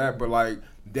things like that. But like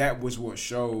that was what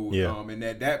showed. And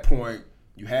at that point,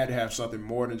 you had to have something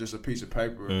more than just a piece of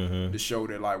paper to show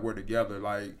that like we're together.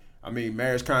 Like, I mean,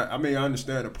 I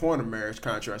understand the point of marriage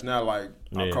contracts. Now, like,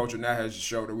 our culture now has to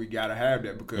show that we got to have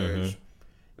that, because,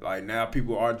 like, now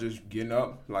people are just getting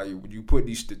up. Like, you put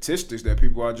these statistics that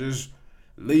people are just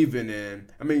leaving,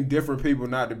 and, I mean, different people,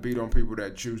 not to beat on people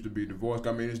that choose to be divorced.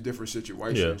 I mean, it's different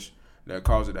situations that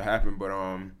cause it to happen. But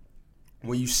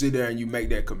when you sit there and you make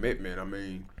that commitment, I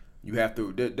mean, you have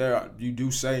to, you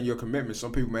do say in your commitment,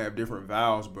 some people may have different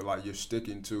vows, but, like, you're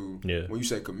sticking to, when you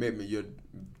say commitment, you're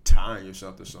tying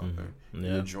yourself to something.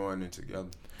 You're joining together.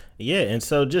 Yeah, and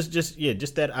so just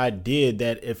that idea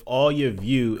that if all your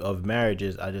view of marriage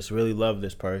is, I just really love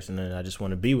this person and I just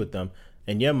want to be with them,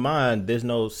 in your mind, there's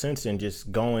no sense in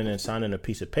just going and signing a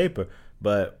piece of paper.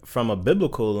 But from a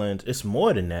biblical lens, it's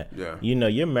more than that. You know,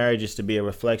 your marriage is to be a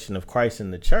reflection of Christ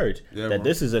in the church.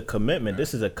 This is a commitment.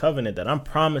 This is a covenant that I'm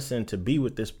promising to be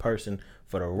with this person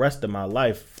for the rest of my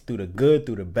life, through the good,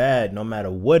 through the bad, no matter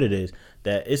what it is.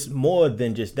 That it's more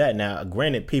than just that. Now,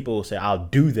 granted, people will say, I'll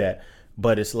do that.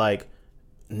 But it's like,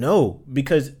 no,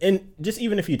 because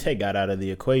even if you take God out of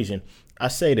the equation, I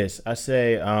say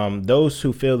those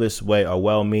who feel this way are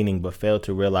well-meaning but fail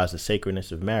to realize the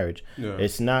sacredness of marriage.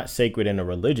 It's not sacred in a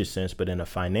religious sense, but in a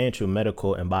financial,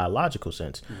 medical, and biological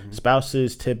sense.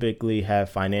 Spouses typically have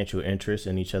financial interests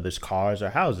in each other's cars or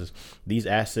houses. These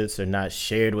assets are not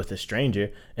shared with a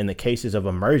stranger. In the cases of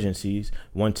emergencies,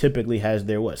 one typically has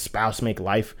their spouse make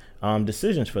life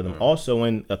decisions for them. Also,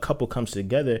 when a couple comes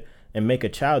together and make a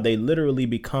child, they literally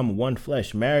become one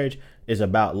flesh. Marriage is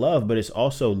about love, but it's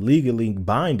also legally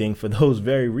binding for those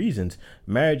very reasons.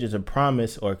 Marriage is a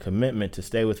promise or commitment to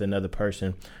stay with another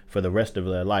person for the rest of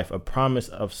their life. A promise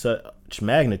of such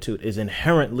magnitude is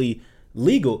inherently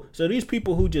legal. So these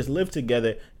people who just live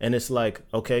together, and it's like,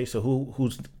 okay, so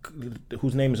whose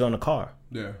name is on the car?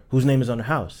 Yeah. Whose name is on the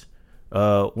house?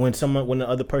 When the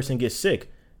other person gets sick,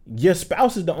 your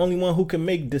spouse is the only one who can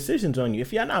make decisions on you.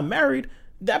 If you're not married,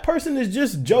 that person is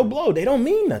just Joe Blow. They don't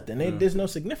mean nothing. There's no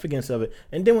significance of it.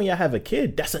 And then when y'all have a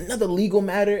kid, that's another legal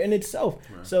matter in itself.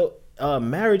 Right. So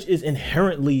marriage is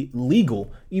inherently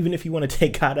legal, even if you want to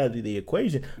take God out of the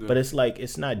equation. Yeah. But it's like,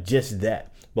 it's not just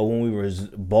that. But when we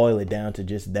boil it down to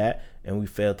just that, and we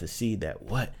fail to see that,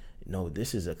 no,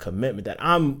 this is a commitment that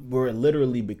we're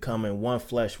literally becoming one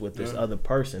flesh with this other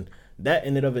person. That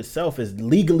in and of itself is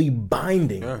legally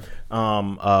binding,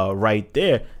 right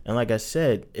there. And like I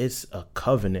said, it's a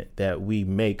covenant that we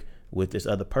make with this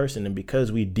other person. And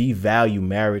because we devalue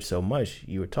marriage so much,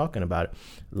 you were talking about it,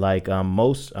 like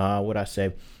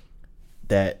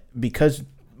that because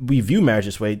we view marriage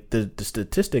this way, the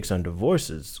statistics on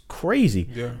divorce is crazy.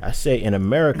 Yeah. I say in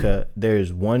America,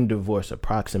 there's one divorce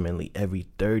approximately every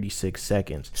 36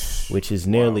 seconds, which is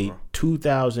nearly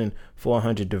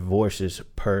 2,400 divorces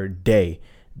per day.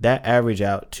 That average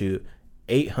out to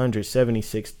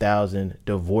 876,000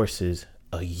 divorces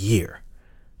a year.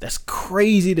 That's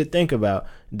crazy to think about,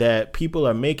 that people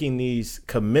are making these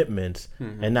commitments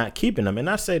and not keeping them. And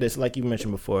I say this, like you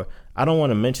mentioned before, I don't want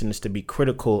to mention this to be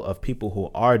critical of people who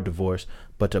are divorced,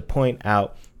 but to point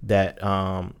out that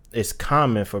it's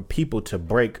common for people to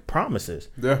break promises.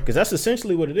 Yeah. Because that's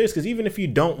essentially what it is. Because even if you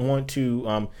don't want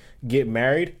to get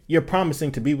married, you're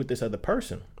promising to be with this other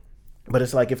person. But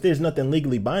it's like, if there's nothing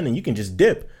legally binding, you can just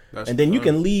dip. And then you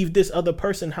can leave this other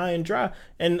person high and dry.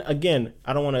 And again,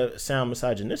 I don't want to sound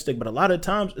misogynistic, but a lot of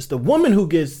times it's the woman who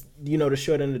gets, the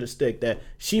short end of the stick, that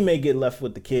she may get left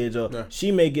with the kids, or she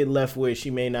may get left where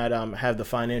she may not have the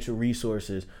financial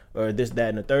resources, or this, that,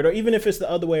 and the third. Or even if it's the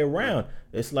other way around,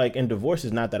 it's like in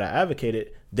divorces, not that I advocate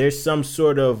it, there's some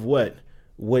sort of what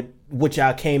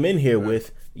y'all came in here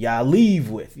with, y'all leave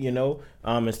with,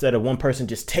 instead of one person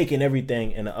just taking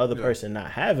everything and the other person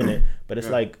not having it. But it's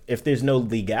like, if there's no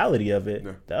legality of it,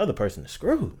 the other person is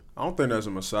screwed. I don't think that's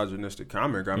a misogynistic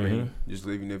comment. I mean, just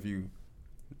leaving, if you,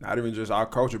 not even just our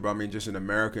culture, but I mean, just in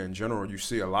America in general, you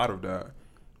see a lot of that,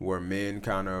 where men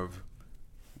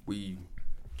we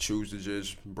choose to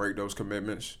just break those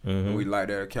commitments. And we lack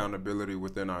that accountability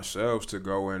within ourselves to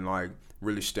go and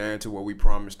really stand to what we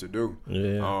promised to do.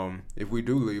 Yeah. If we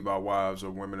do leave our wives or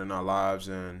women in our lives,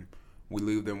 and we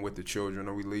leave them with the children,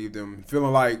 or we leave them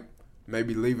feeling like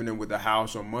maybe leaving them with the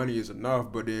house or money is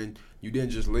enough, but then you didn't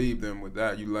just leave them with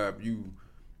that. You left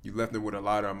them with a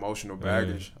lot of emotional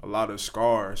baggage, a lot of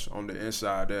scars on the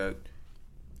inside that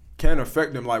can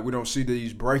affect them. Like, we don't see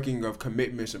these breaking of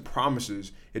commitments and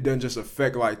promises. It doesn't just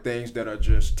affect things that are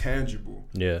just tangible.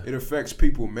 Yeah. It affects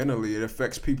people mentally. It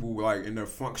affects people in their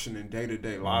functioning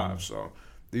day-to-day lives. So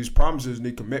these promises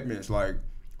need commitments.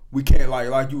 We can't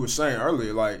like you were saying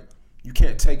earlier, you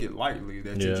can't take it lightly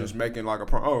that you're just making a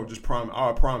promise.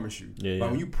 I promise you. Yeah,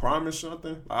 when you promise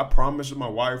something, I promise my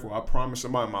wife, or I promise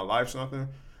somebody in my life something,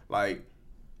 that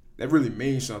really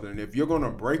means something. And if you're gonna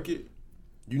break it,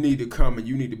 you need to come and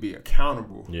you need to be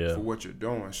accountable for what you're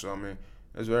doing. So, I mean,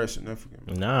 that's very significant,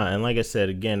 man. Nah, and like I said,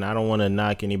 again, I don't want to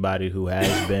knock anybody who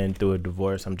has been through a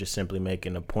divorce. I'm just simply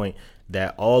making a point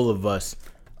that all of us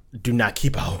do not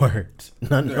keep our words.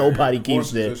 Nobody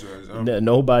keeps their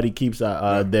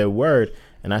word.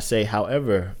 And I say,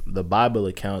 however, the Bible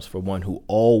accounts for one who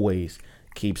always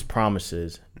keeps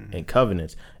promises and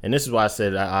covenants. And this is why I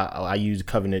said I used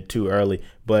covenant too early.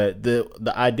 But the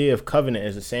idea of covenant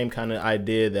is the same kind of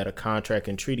idea that a contract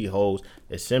and treaty holds.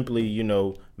 It's simply,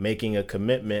 making a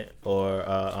commitment or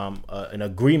an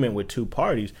agreement with two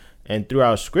parties. And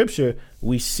throughout Scripture,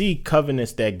 we see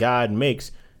covenants that God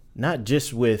makes, not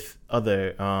just with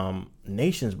other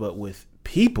nations, but with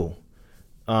people.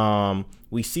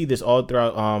 We see this all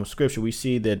throughout Scripture. We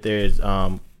see that there's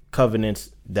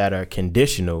covenants that are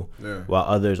conditional, while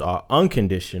others are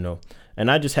unconditional. And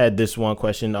I just had this one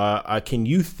question. Can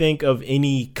you think of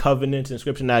any covenants in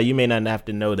Scripture? Now, you may not have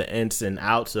to know the ins and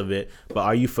outs of it, but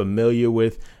are you familiar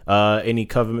with any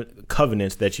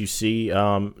covenants that you see,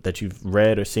 that you've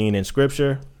read or seen in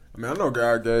Scripture? I mean, I know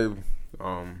God that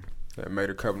made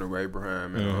a covenant with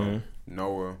Abraham and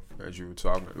Noah, as you were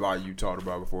talking, you talked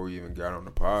about before we even got on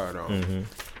the pod.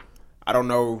 I don't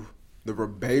know the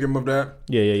verbatim of that.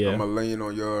 Yeah. I'm gonna lean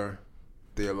on your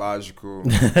theological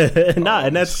and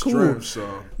that's strength, cool.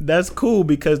 So. That's cool,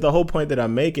 because the whole point that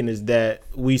I'm making is that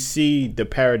we see the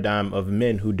paradigm of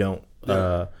men who don't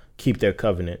keep their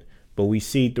covenant. But we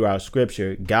see throughout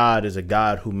Scripture, God is a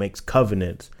God who makes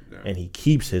covenants, and he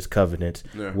keeps his covenants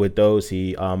with those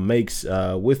he makes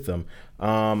with them.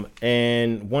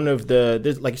 And one of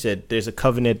like you said, there's a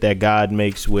covenant that God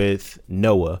makes with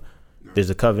Noah. There's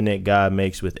a covenant God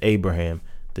makes with Abraham.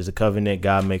 There's a covenant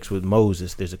God makes with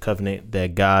Moses. There's a covenant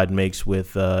that God makes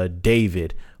with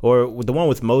David. Or the one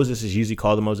with Moses is usually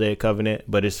called the Mosaic Covenant,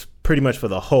 but it's pretty much for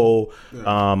the whole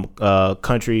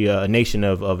country, nation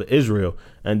of Israel.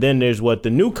 And then there's the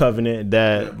new covenant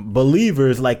that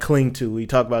believers like cling to. We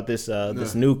talk about this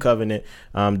this new covenant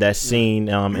that's seen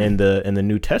in the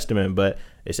New Testament, but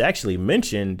it's actually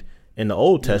mentioned in the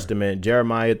Old Testament.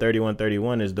 Jeremiah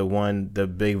 31:31 is the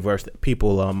big verse that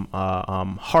people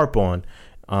harp on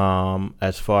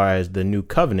as far as the new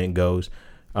covenant goes.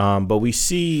 But we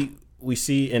see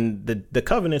in the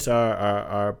covenants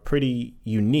are pretty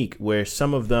unique, where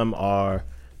some of them are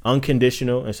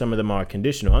unconditional and some of them are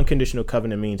conditional. Unconditional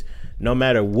covenant means no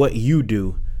matter what you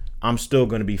do, I'm still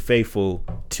going to be faithful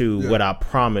to what I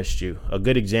promised you. A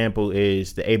good example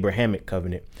is the Abrahamic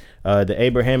covenant. The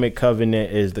Abrahamic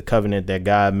covenant is the covenant that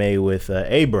God made with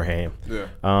Abraham.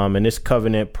 And this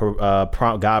covenant,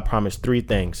 God promised three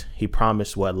things. He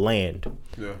promised land,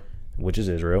 which is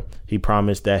Israel. He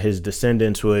promised that his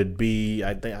descendants would be,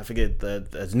 I forget,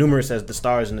 as numerous as the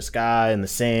stars in the sky and the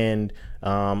sand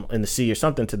in the sea, or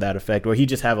something to that effect, where he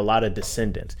just have a lot of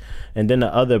descendants. And then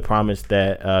the other promise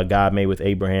that God made with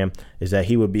Abraham is that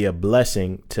he would be a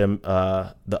blessing to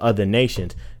the other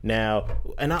nations. Now,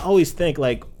 and I always think,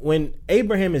 like, when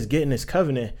Abraham is getting his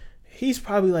covenant, he's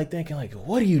probably like thinking, like,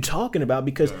 what are you talking about?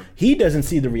 Because he doesn't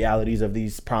see the realities of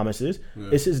these promises.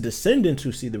 It's his descendants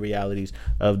who see the realities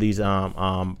of these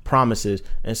promises.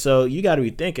 And so you got to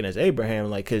be thinking as Abraham,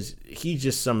 like, because he's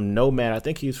just some nomad. I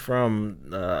think he's from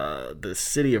the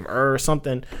city of Ur or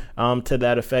something to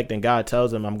that effect. And God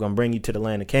tells him, I'm going to bring you to the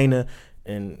land of Canaan.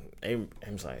 And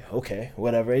Abraham's like, okay,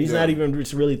 whatever. He's not even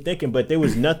just really thinking, but there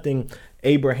was nothing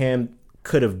Abraham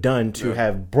could have done to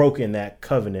have broken that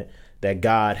covenant that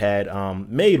God had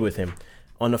made with him.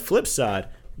 On the flip side,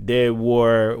 there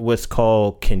were what's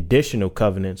called conditional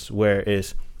covenants, where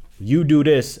it's you do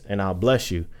this and I'll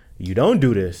bless you. You don't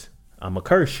do this, I'm gonna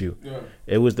curse you.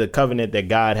 It was the covenant that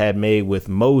God had made with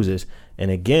Moses. And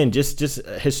again, just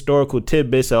historical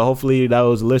tidbits. So hopefully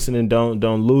those listening don't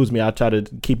lose me. I'll try to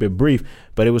keep it brief.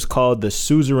 But it was called the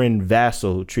Suzerain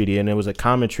Vassal Treaty, and it was a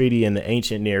common treaty in the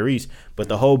ancient Near East. But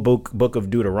the whole book of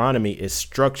Deuteronomy is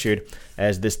structured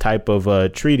as this type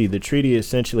of treaty. The treaty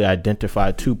essentially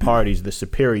identified two parties: the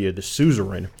superior, the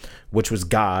suzerain, which was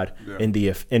God, and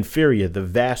the inferior, the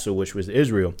vassal, which was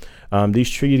Israel. These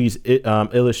treaties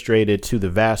illustrated to the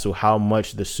vassal how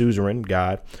much the suzerain,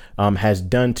 God, has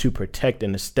done to protect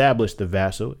and establish the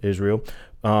vassal, Israel,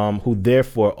 who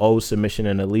therefore owes submission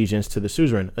and allegiance to the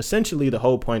suzerain. Essentially, the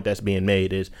whole point that's being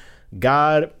made is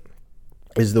God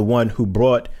is the one who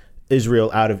brought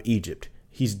Israel out of Egypt.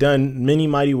 He's done many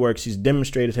mighty works. He's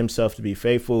demonstrated himself to be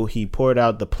faithful. He poured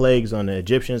out the plagues on the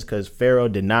Egyptians because Pharaoh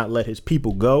did not let his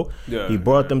people go. He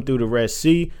brought them through the Red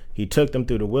Sea. He took them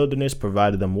through the wilderness,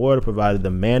 provided them water, provided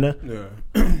them manna.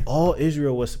 All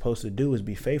Israel was supposed to do was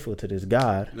be faithful to this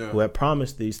God who had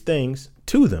promised these things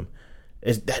to them.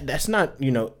 That's not,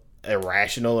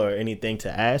 irrational or anything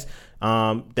to ask.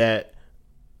 That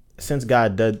since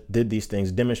God did these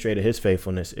things, demonstrated his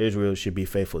faithfulness, Israel should be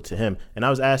faithful to him. And I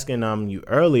was asking you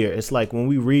earlier, it's like when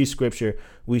we read scripture,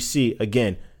 we see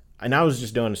again, and I was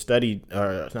just doing a study,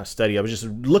 or not study, I was just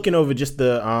looking over just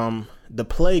the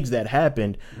plagues that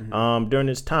happened during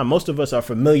this time. Most of us are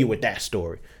familiar with that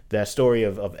story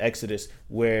of Exodus,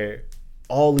 where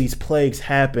all these plagues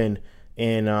happened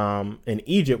in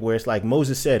Egypt, where it's like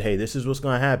Moses said, hey, this is what's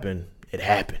going to happen. It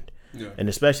happened. And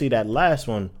especially that last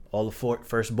one, all the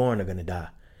firstborn are going to die.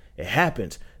 It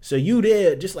happens. So you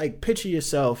there, just like picture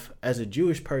yourself as a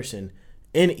Jewish person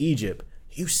in Egypt,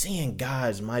 you seeing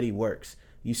God's mighty works.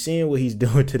 You seeing what he's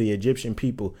doing to the Egyptian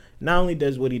people. Not only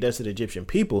does what he does to the Egyptian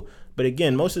people, but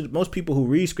again, most people who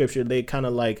read scripture, they kind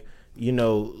of like,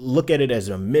 look at it as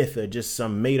a myth or just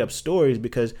some made up stories,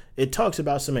 because it talks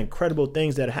about some incredible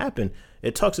things that happened.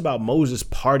 It talks about Moses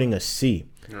parting a sea.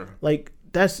 Like,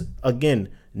 that's, again,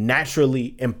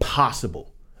 naturally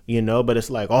impossible, but it's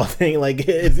like all thing, like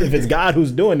if it's God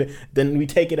who's doing it, then we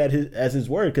take it as his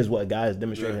word, because what God has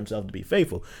demonstrated himself to be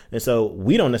faithful. And so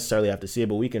we don't necessarily have to see it,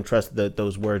 but we can trust that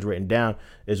those words written down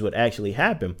is what actually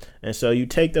happened. And so you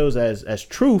take those as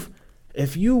truth.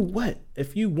 If you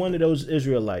one of those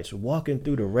Israelites walking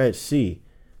through the Red Sea,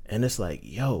 and it's like,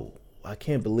 yo, I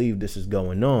can't believe this is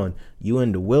going on. You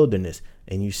in the wilderness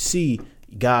and you see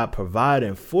God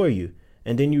providing for you.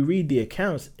 And then you read the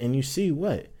accounts and you see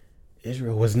what?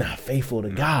 Israel was not faithful to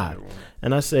God.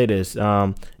 And I say this,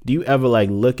 do you ever like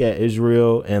look at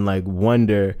Israel and like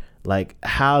wonder like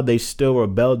how they still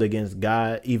rebelled against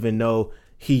God, even though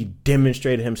he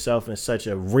demonstrated himself in such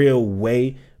a real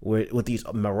way with these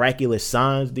miraculous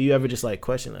signs? Do you ever just like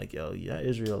question like, yo, yeah,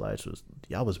 Israelites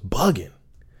y'all was bugging?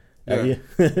 Yeah.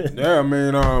 Yeah, I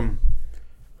mean,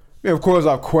 yeah, of course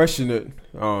I've questioned it.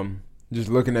 Just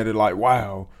looking at it like,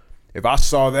 wow, if I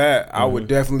saw that, I would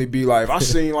definitely be like, if I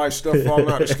seen like stuff falling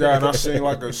out the sky and I seen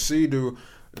like a sea do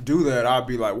that, I'd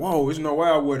be like, whoa, there's no way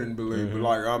I wouldn't believe. But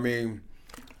like, I mean,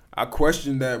 I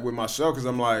questioned that with myself because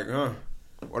I'm like,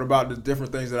 what about the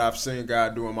different things that I've seen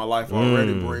God do in my life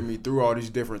already, bring me through all these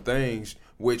different things,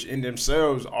 which in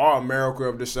themselves are a miracle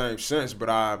of the same sense, but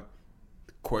I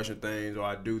question things or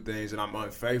I do things and I'm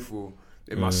unfaithful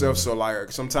in myself. So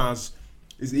like sometimes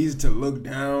it's easy to look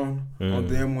down on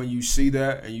them when you see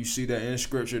that and you see that in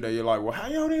scripture that you're like, well, how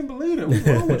y'all didn't believe it? What's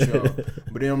wrong with y'all?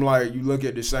 But then I'm like, you look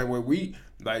at the same way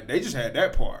they just had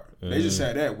that part. They just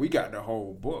had that. We got the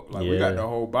whole book. Like we got the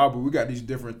whole Bible. We got these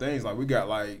different things. Like we got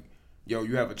like, yo,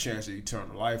 you have a chance at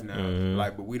eternal life now.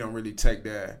 Like, but we don't really take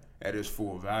that at its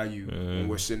full value when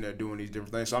we're sitting there doing these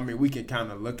different things. So I mean, we can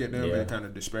kind of look at them and kind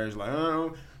of disparage like,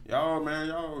 oh,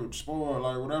 y'all spoiled,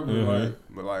 like whatever. Like,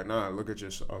 but like, nah, look at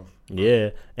yourself.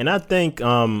 Yeah, and I think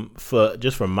from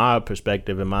my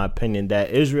perspective, in my opinion,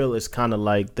 that Israel is kind of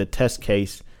like the test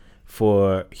case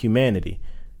for humanity.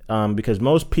 Because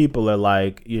most people are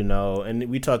like, and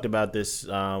we talked about this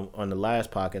on the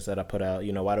last podcast that I put out,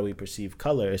 why do we perceive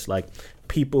color? It's like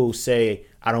people say,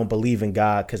 I don't believe in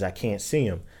God because I can't see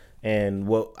him. And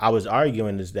what I was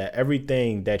arguing is that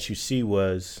everything that you see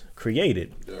was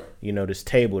created. Yeah. This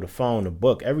table, the phone, the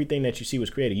book, everything that you see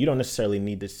was created. You don't necessarily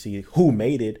need to see who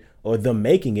made it or them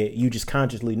making it. You just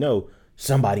consciously know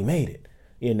somebody made it.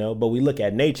 But we look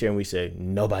at nature and we say,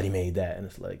 nobody made that. And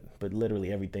it's like, but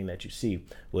literally everything that you see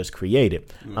was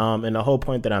created. And the whole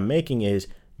point that I'm making is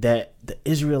that the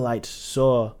Israelites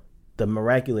saw the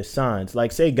miraculous signs.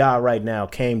 Like, say God right now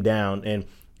came down, and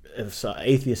if an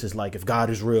atheist is like, if God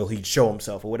is real, he'd show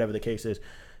himself, or whatever the case is.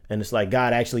 And it's like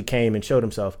God actually came and showed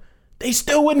himself. They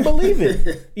still wouldn't believe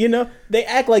it. They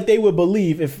act like they would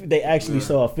believe if they actually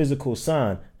saw a physical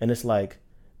sign. And it's like,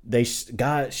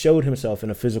 God showed himself in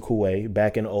a physical way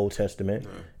back in the Old Testament,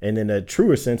 and in a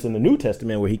truer sense in the New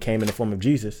Testament, where he came in the form of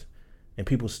Jesus, and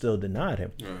people still denied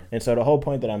him. And so the whole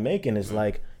point that I'm making is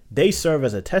like, they serve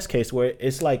as a test case where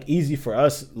it's like easy for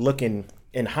us looking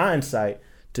in hindsight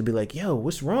to be like, yo,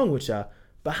 what's wrong with y'all?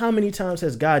 But how many times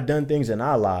has God done things in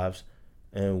our lives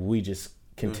and we just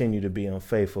continue to be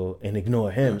unfaithful and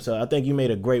ignore him? So I think you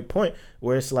made a great point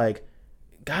where it's like,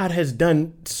 God has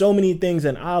done so many things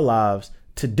in our lives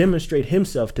to demonstrate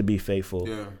himself to be faithful,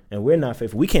 and we're not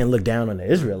faithful. We can't look down on the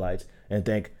Israelites and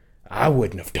think, I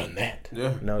wouldn't have done that.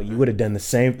 No, you would have done the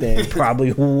same thing,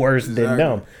 probably worse than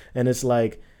them. And it's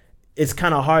like, it's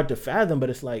kind of hard to fathom, but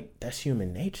it's like, that's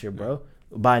human nature, bro.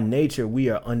 By nature, we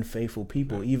are unfaithful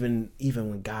people, even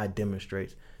when God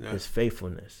demonstrates his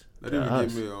faithfulness. That even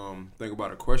gave me think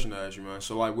about a question I asked you, man.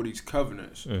 So like with these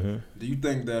covenants, do you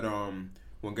think that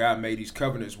when God made these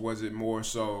covenants, was it more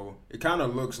so, it kind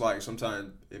of looks like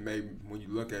sometimes it may, when you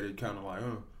look at it, kind of like,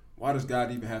 why does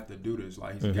God even have to do this?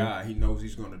 Like, he's God, he knows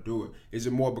he's going to do it. Is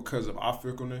it more because of our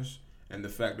fickleness and the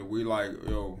fact that we like,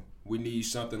 we need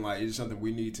something, like, is it something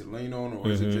we need to lean on,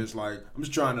 or is it just like, I'm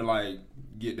just trying to like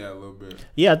get that a little bit.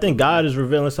 Yeah, I think God is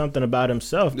revealing something about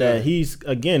himself that he's,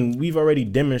 again, we've already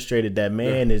demonstrated that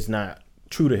man is not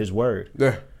true to his word.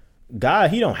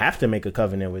 God, he don't have to make a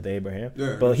covenant with Abraham,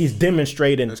 but he's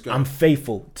demonstrating I'm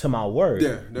faithful to my word.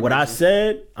 What I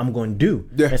said, I'm going to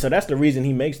do. And so that's the reason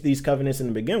he makes these covenants in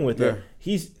the begin with.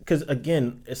 He's, because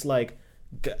again, it's like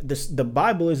the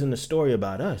Bible isn't a story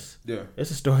about us.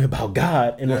 It's a story about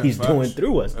God and what he's doing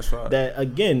through us. That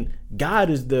again, God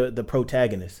is the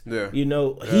protagonist.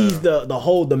 He's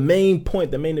the main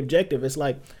point, the main objective. It's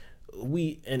like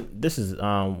and this is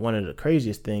one of the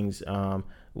craziest things,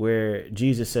 where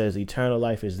Jesus says, eternal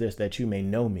life is this, that you may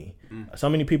know me. So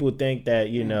many people think that,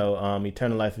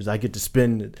 eternal life is I get to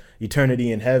spend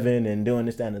eternity in heaven and doing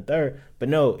this, that, and the third. But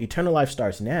no, eternal life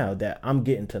starts now, that I'm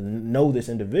getting to know this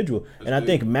individual. And I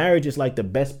think marriage is like the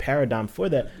best paradigm for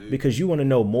that, because you want to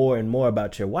know more and more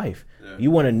about your wife.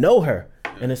 You want to know her.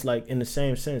 And it's like, in the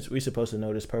same sense, we're supposed to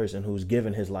know this person who's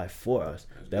given his life for us,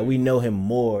 that we know him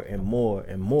more and more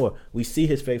and more. We see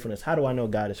his faithfulness. How do I know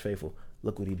God is faithful?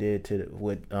 Look what he did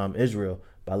with Israel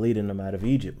by leading them out of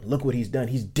Egypt. Look what he's done.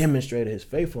 He's demonstrated his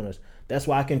faithfulness. That's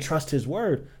why I can trust his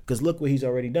word, because look what he's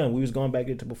already done. We was going back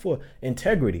into before.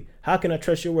 Integrity. How can I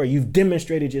trust your word? You've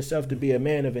demonstrated yourself to be a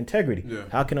man of integrity. Yeah.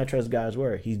 How can I trust God's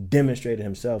word? He's demonstrated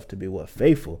himself to be what?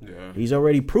 Faithful. Yeah. He's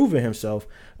already proven himself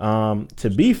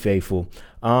to be faithful.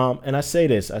 And I say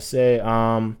this. I say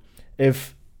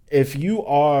if you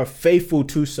are faithful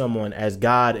to someone as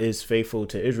God is faithful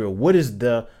to Israel, what is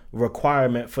the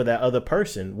requirement for that other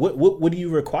person? What do you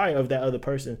require of that other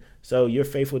person? So you're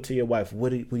faithful to your wife.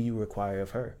 What do you require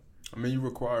of her? I mean, you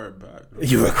require it back.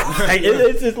 You require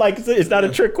it's just like it's not a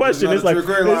trick question. It's like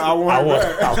I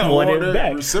want it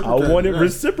back. I want it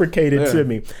reciprocated to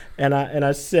me. And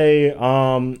I say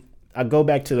I go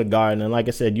back to the garden, and like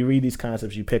I said, you read these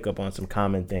concepts, you pick up on some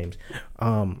common themes.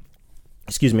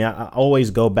 Excuse me. I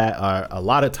always go back. A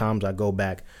lot of times I go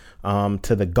back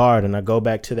to the garden. I go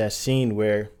back to that scene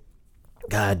where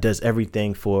God does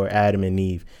everything for Adam and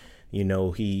Eve. He,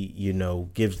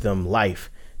 gives them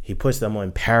life. He puts them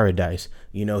on paradise.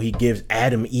 He gives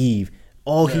Adam, Eve.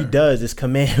 All he does is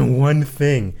command one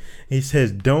thing. He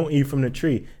says, don't eat from the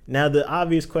tree. Now, the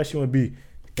obvious question would be,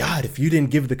 God, if you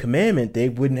didn't give the commandment, they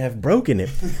wouldn't have broken it.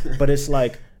 But it's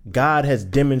like God has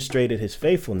demonstrated his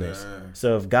faithfulness.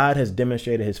 So if God has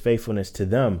demonstrated his faithfulness to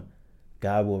them,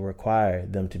 God will require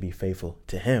them to be faithful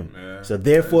to him. So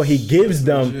therefore he gives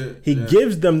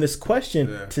them this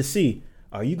question to see,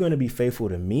 are you going to be faithful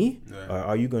to me or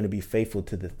are you going to be faithful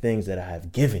to the things that I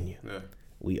have given you?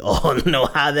 We all know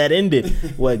how that ended.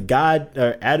 What God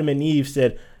or Adam and Eve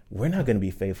said, we're not going to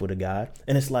be faithful to God.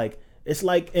 And it's like,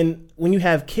 and when you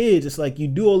have kids, it's like you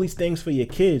do all these things for your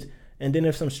kids. And then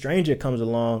if some stranger comes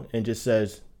along and just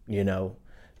says,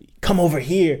 come over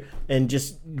here and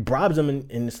just bribes them.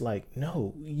 And it's like,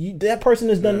 no, that person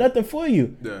has done nothing for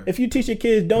you. If you teach your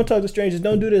kids, don't talk to strangers,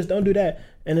 don't do this, don't do that.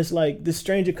 And it's like this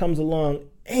stranger comes along,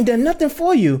 ain't done nothing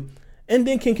for you. And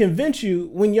then can convince you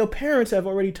when your parents have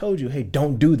already told you, hey,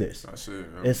 don't do this. That's it.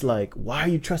 It's like, why are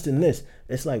you trusting this?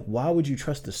 It's like, why would you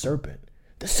trust the serpent?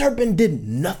 The serpent did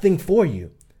nothing for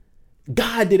you.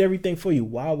 God did everything for you.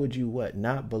 Why would you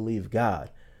not believe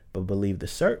God, but believe the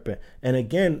serpent? And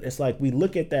again, it's like we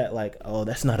look at that like, oh,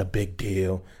 that's not a big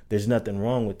deal. There's nothing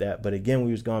wrong with that. But again,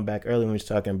 we was going back earlier when we was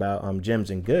talking about gems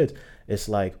and goods. It's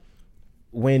like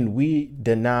when we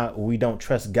don't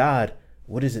trust God,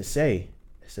 what does it say?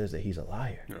 It says that he's a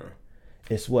liar.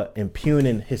 It's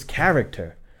impugning his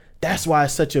character. That's why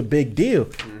it's such a big deal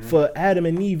for Adam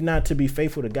and Eve not to be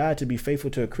faithful to God, to be faithful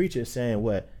to a creature,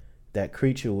 saying that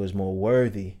creature was more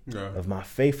worthy of my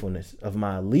faithfulness, of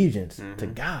my allegiance to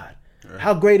God.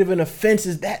 How great of an offense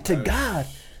is that to God?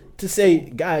 To say,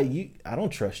 God, I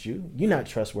don't trust you. You're not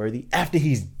trustworthy. After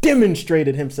he's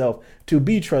demonstrated himself to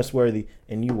be trustworthy,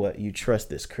 and you trust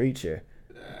this creature.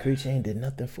 The creature ain't did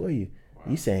nothing for you.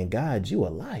 You saying, God, you a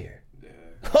liar.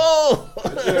 Oh,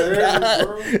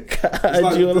 God, it's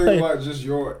like you a liar. Like just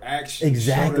your actions.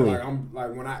 Exactly.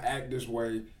 Like when I act this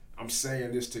way, I'm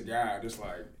saying this to God. It's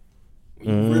like when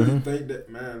you really think that,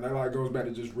 man, that like goes back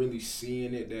to just really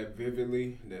seeing it that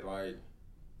vividly. That like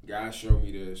God showed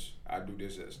me this. I do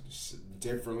this as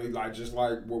differently. Like just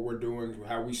like what we're doing,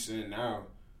 how we sin now,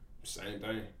 same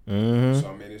thing. So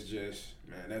I mean, it's just,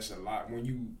 man, that's a lot. When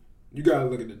you gotta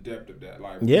look at the depth of that.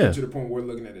 Like, to the point where we're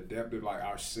looking at the depth of like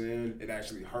our sin. It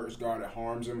actually hurts God. It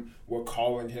harms him. We're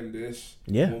calling him this.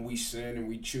 When we sin and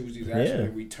we choose these actions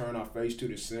and we turn our face to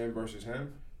the sin versus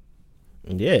him.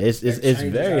 Yeah, it's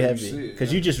very heavy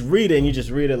because you just read it and you just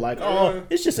read it like, oh,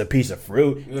 it's just a piece of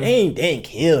fruit. They ain't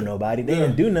kill nobody. They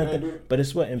didn't do nothing. But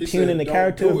it's impugning the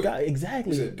character of God.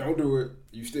 Exactly. He said, don't do it.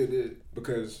 You still did it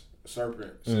because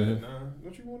serpent said, nah,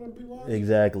 don't you want to be like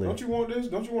exactly? Don't you want this?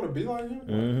 Don't you want to be like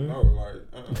him? No,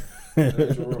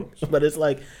 But it's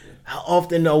like, how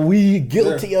often are we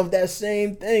guilty of that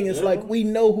same thing? It's like we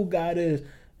know who God is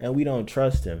and we don't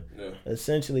trust him.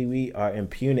 Essentially, we are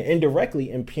indirectly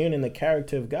impugning the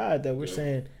character of God, that we're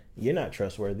saying, you're not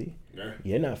trustworthy.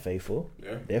 You're not faithful.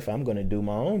 Therefore, I'm going to do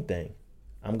my own thing.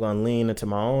 I'm going to lean into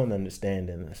my own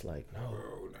understanding. It's like,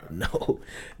 no,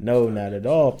 not at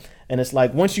all. And it's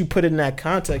like, once you put it in that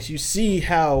context, you see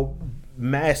how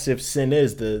massive sin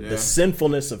is, the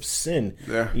sinfulness of sin,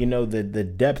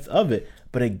 the depth of it.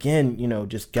 But again,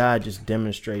 just God just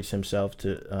demonstrates himself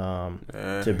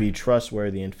to be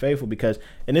trustworthy and faithful, because,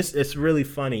 and it's really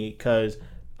funny because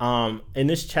in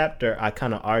this chapter, I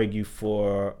kind of argue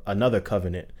for another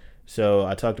covenant. So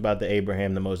I talked about the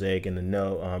Abraham, the Mosaic, and the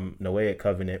Noahic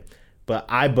covenant. But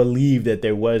I believe that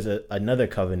there was another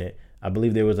covenant. I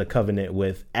believe there was a covenant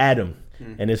with Adam.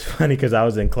 And it's funny because I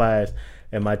was in class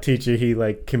and my teacher, he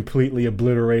like completely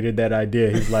obliterated that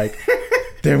idea. He's like,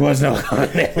 there was no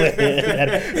covenant with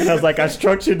Adam. And I was like, I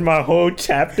structured my whole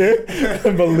chapter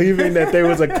believing that there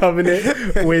was a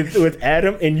covenant with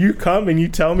Adam, and you come and you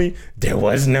tell me there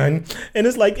was none. And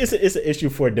it's like, it's an issue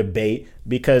for debate,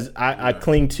 because I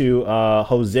cling to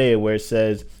Hosea, where it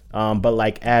says, but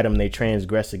like Adam, they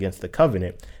transgress against the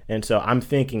covenant. And so I'm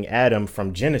thinking Adam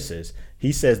from Genesis.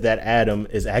 He says that Adam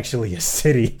is actually a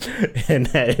city, and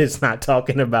that it's not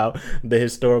talking about the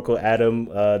historical Adam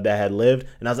that had lived.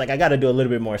 And I was like, I got to do a little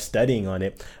bit more studying on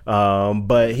it.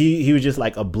 But he was just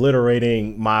like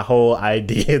obliterating my whole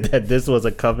idea that this was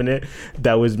a covenant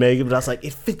that was made. But I was like,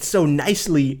 it fits so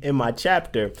nicely in my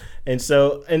chapter.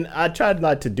 And I tried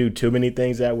not to do too many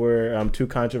things that were too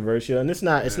controversial. And it's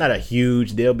not a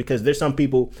huge deal, because there's some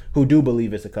people who do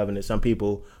believe it's a covenant, some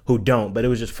people who don't. But it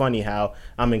was just funny how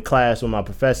I'm in class with my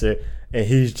professor, and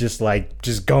he's just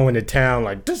going to town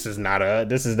like, this is not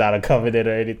a covenant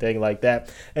or anything like that.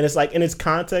 And it's like, in its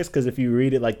context, because if you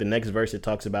read it, like the next verse, it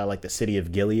talks about like the city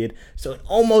of Gilead, so it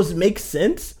almost makes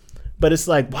sense. But it's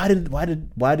like, why did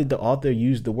the author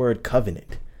use the word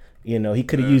covenant? You know, he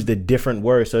could have used a different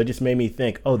word. So it just made me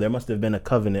think, oh, there must have been a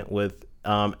covenant with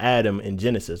Adam in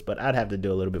Genesis, but I'd have to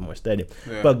do a little bit more study.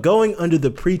 Yeah. But going under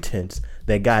the pretense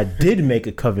that God did make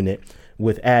a covenant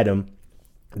with Adam,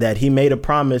 that he made a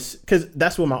promise, because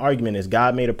that's what my argument is.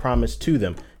 God made a promise to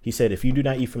them. He said, if you do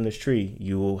not eat from this tree,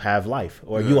 you will have life,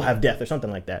 or you will have death, or something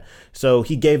like that. So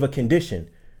he gave a condition,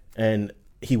 and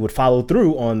he would follow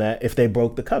through on that if they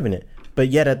broke the covenant. But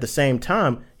yet at the same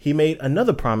time, he made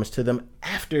another promise to them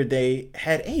after they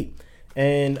had ate.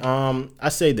 And I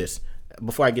say this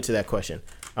before I get to that question,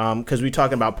 because we're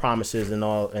talking about promises and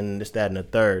all, and this, that, and the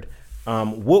third.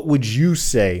 What would you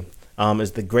say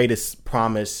is the greatest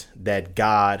promise that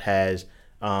God has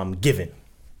given?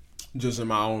 Just in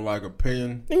my own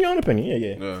opinion. In your own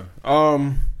opinion, yeah.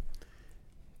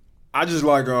 I just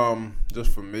like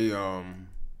just for me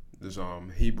this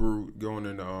Hebrew going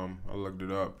in I looked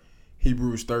it up.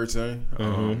 Hebrews 13,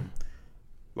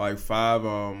 5,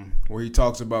 where he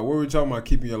talks about, where we're talking about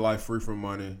keeping your life free from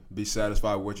money, be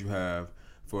satisfied with what you have,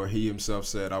 for he himself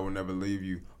said, I will never leave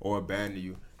you or abandon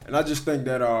you. And I just think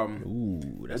that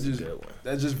that's a good one.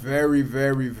 That's just very,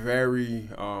 very, very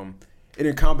it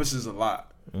encompasses a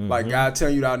lot. Like God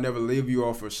telling you that I'll never leave you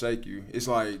or forsake you. It's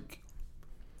like,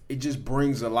 it just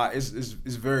brings a lot. It's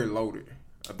very loaded.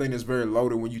 I think it's very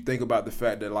loaded when you think about the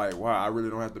fact that, like, wow, I really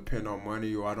don't have to depend on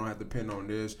money, or I don't have to depend on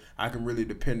this. I can really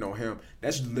depend on him.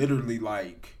 That's literally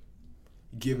like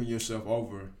giving yourself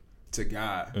over to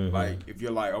God. Like, if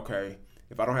you're like, okay,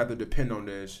 if I don't have to depend on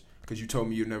this because you told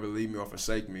me you'd never leave me or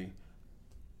forsake me.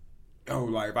 Oh,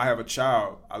 like, if I have a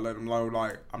child, I let them know,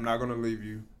 like, I'm not going to leave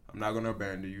you. I'm not going to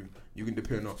abandon you. You can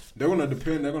depend on. They're going to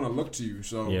depend. They're going to look to you.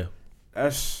 So, yeah.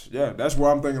 That's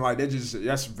where I'm thinking, like,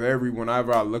 that's very,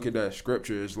 whenever I look at that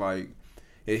scripture, it's like,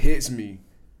 it hits me.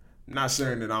 Not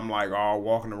saying that I'm like all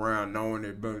walking around knowing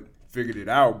it, but figured it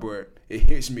out, but it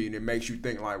hits me and it makes you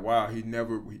think like, wow,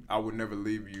 I would never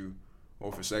leave you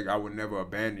or forsake, I would never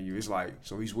abandon you. It's like,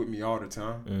 so he's with me all the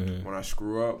time. When I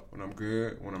screw up, when I'm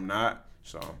good, when I'm not.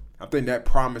 So I think that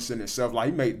promise in itself, like,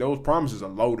 he made those promises are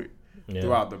loaded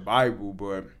throughout the Bible,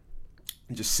 but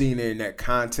just seeing it in that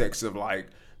context of, like,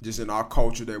 just in our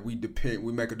culture that we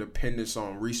make a dependence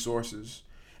on resources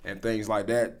and things like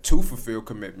that to fulfill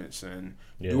commitments and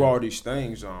do all these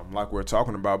things, like we're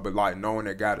talking about, but like knowing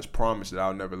that God has promised that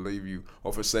I'll never leave you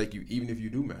or forsake you, even if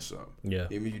you do mess up,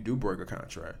 even if you do break a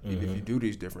contract, even if you do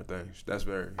these different things. That's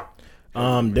very.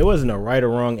 There wasn't a right or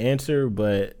wrong answer,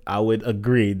 but I would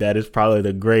agree that is probably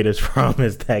the greatest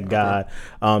promise that God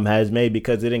has made,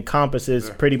 because it encompasses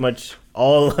pretty much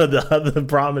all of the other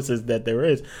promises that there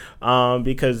is.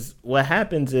 Because what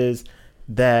happens is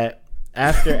that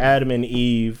after Adam and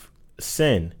Eve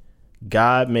sin,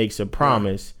 God makes a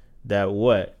promise that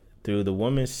through the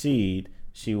woman's seed,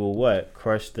 she will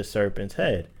crush the serpent's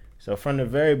head. So from the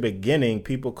very beginning,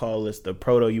 people call this the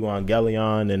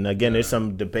proto-evangelion. And again, there's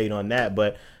some debate on that,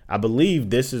 but I believe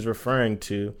this is referring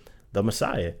to the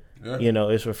Messiah. Yeah. You know,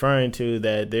 it's referring to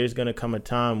that there's going to come a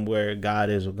time where God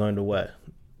is going to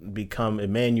become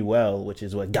Emmanuel, which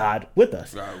is God with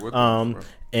us. God with us,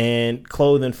 and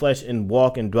clothe in flesh and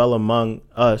walk and dwell among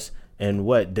us and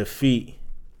defeat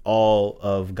all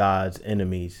of God's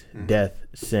enemies, death,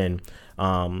 sin,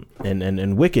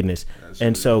 and wickedness.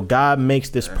 And so God makes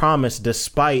this promise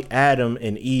despite Adam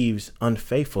and Eve's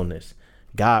unfaithfulness.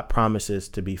 God promises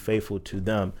to be faithful to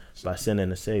them by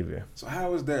sending a Savior. So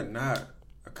how is that not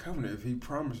a covenant if he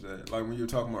promised that? Like when you were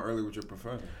talking about earlier with your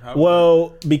professor.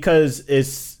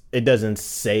 Because it doesn't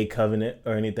say covenant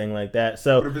or anything like that.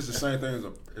 So, what if it's the same thing as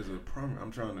a promise? I'm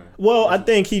trying to. Well, I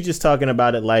think he's just talking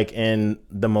about it like in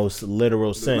the most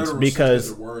literal sense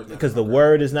because the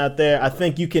word is not there. I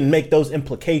think you can make those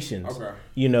implications. Okay.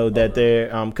 You know that they're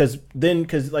because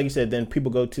like you said, then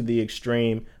people go to the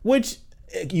extreme, which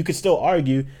you could still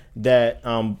argue that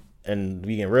and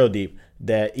we get real deep,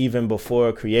 that even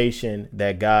before creation,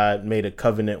 that God made a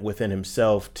covenant within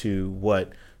himself to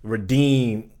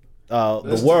redeem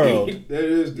the world. That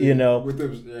is deep. You know, with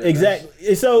them,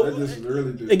 exactly. So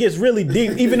really deep. It gets really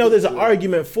deep, even though there's an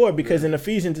argument for it, because in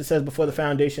Ephesians it says before the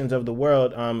foundations of the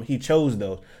world, he chose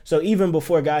those. So even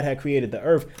before God had created the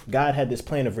earth, God had this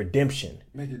plan of redemption.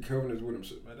 Making covenants with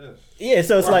himself. Yeah,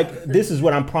 so it's like, this is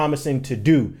what I'm promising to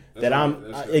do.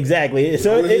 Exactly.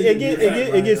 So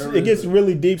it gets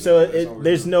really deep. So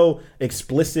there's no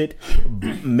explicit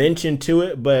mention to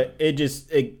it, but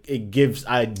it gives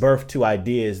birth to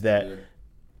ideas that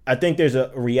I think there's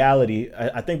a reality.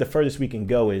 I think the furthest we can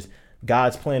go is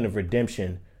God's plan of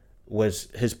redemption was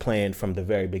his plan from the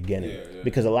very beginning.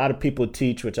 Because a lot of people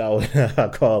teach, which I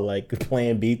call like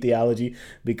plan B theology,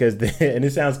 because and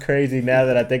it sounds crazy now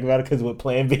that I think about it, because what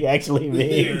plan B actually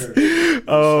means.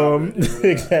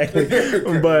 Exactly.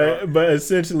 But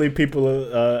essentially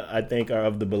people I think are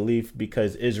of the belief,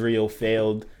 because Israel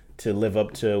failed to live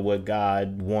up to what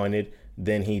God wanted,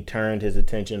 then he turned his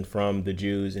attention from the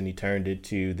Jews and he turned it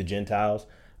to the Gentiles.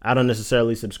 I don't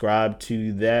necessarily subscribe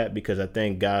to that, because I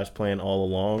think God's plan all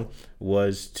along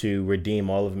was to redeem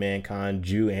all of mankind,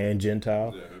 Jew and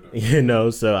Gentile.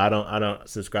 So I don't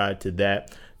subscribe to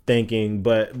that thinking.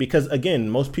 But because again,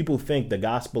 most people think the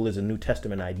gospel is a New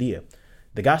Testament idea.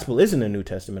 The gospel isn't a New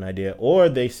Testament idea, or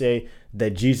they say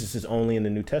that Jesus is only in the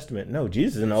New Testament. No,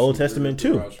 Jesus is in the Old Testament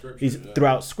too. He's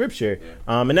throughout Scripture.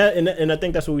 And I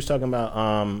think that's what we was talking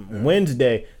about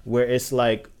Wednesday, where it's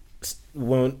like,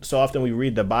 when so often we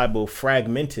read the Bible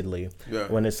fragmentedly,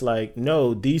 when it's like,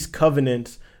 no, these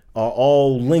covenants are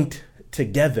all linked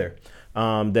together,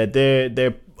 that they're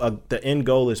the end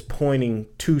goal is pointing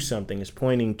to something, is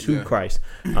pointing to Christ,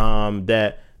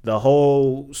 that the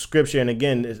whole Scripture, and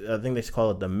again, I think they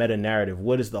call it the meta narrative.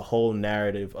 What is the whole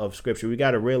narrative of Scripture? We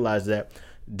got to realize that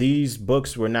these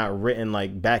books were not written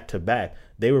like back to back.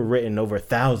 They were written over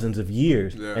thousands of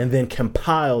years and then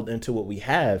compiled into what we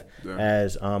have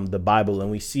as the Bible.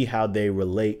 And we see how they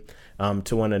relate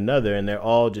to one another. And they're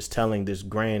all just telling this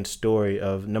grand story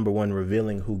of, number one,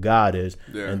 revealing who God is,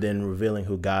 and then revealing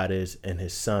who God is in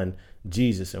his son,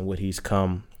 Jesus, and what he's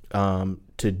come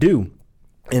to do.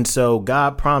 And so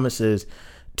God promises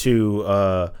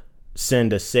to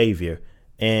send a savior.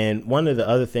 And one of the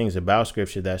other things about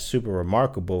Scripture that's super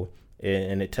remarkable,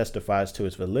 and it testifies to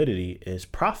its validity, is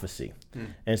prophecy.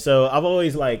 And so I've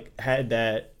always had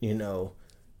that,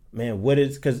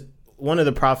 because one of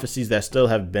the prophecies that still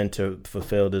have been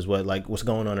fulfilled is what's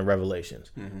going on in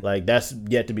Revelations. Like, that's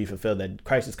yet to be fulfilled, that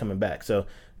Christ is coming back. So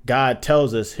God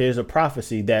tells us, here's a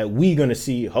prophecy that we're going to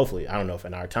see, hopefully, I don't know if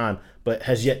in our time, but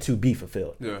has yet to be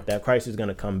fulfilled, that Christ is going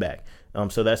to come back.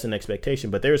 So that's an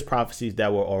expectation. But there's prophecies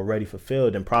that were already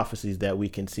fulfilled and prophecies that we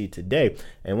can see today.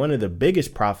 And one of the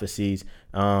biggest prophecies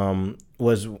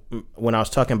was when I was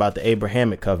talking about the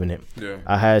Abrahamic covenant.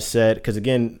 I had said, because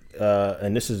again,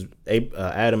 and this is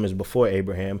Adam is before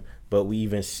Abraham, but we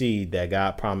even see that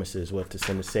God promises to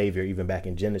send a savior even back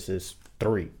in Genesis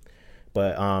 3.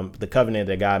 But the covenant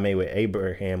that God made with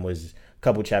Abraham was a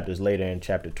couple chapters later in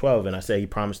chapter 12. And I say he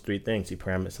promised three things. He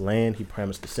promised land, he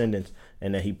promised descendants,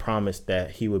 and that he promised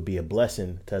that he would be a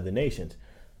blessing to other nations.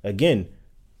 Again,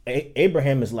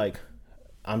 Abraham is like,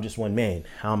 I'm just one man.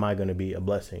 How am I going to be a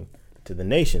blessing to the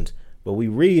nations? But we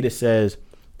read, it says,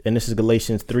 and this is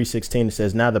Galatians 3:16, it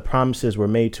says, now the promises were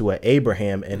made to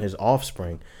Abraham and his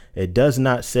offspring. It does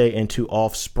not say into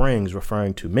offsprings,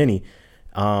 referring to many,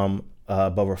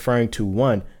 but referring to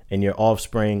one, and your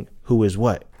offspring, who is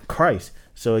what? Christ.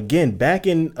 So again, back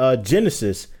in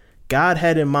Genesis, God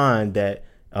had in mind that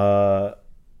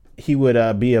he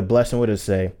would be a blessing. What does it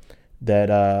say? That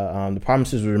the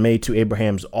promises were made to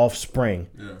Abraham's offspring,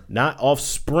 not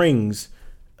offsprings,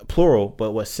 plural,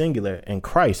 but what's singular, in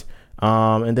Christ.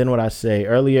 And then what I say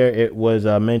earlier, it was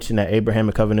mentioned that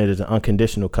Abrahamic covenant is an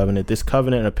unconditional covenant. This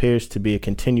covenant appears to be a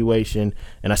continuation,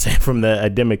 and I say from the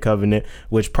Adamic covenant,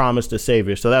 which promised a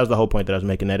savior. So that was the whole point that I was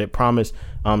making, that it promised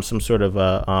some sort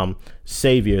of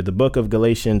savior. The book of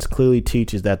Galatians clearly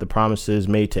teaches that the promises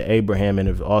made to Abraham and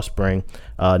his offspring,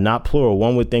 not plural.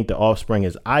 One would think the offspring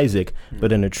is Isaac,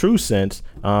 but in a true sense,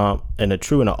 in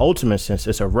an ultimate sense,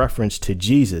 it's a reference to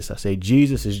Jesus. I say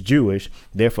Jesus is Jewish,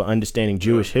 therefore understanding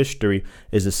Jewish history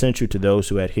is essential to those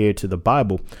who adhere to the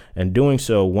Bible. And doing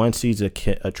so, one sees a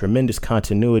tremendous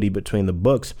continuity between the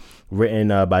books written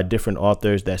by different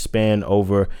authors that span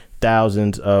over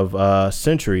thousands of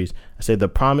centuries. I say the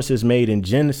promises made in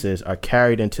Genesis are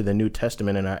carried into the New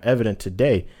Testament and are evident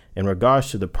today. In regards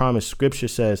to the promise, Scripture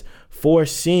says,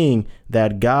 foreseeing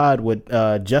that God would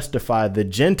justify the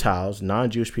Gentiles,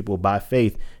 non-Jewish people, by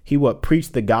faith, he would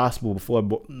preach the gospel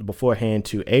beforehand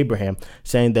to Abraham,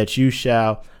 saying that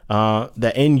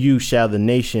that in you shall the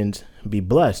nations be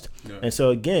blessed. Yeah. And so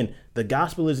again, the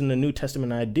gospel is in the New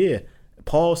Testament idea.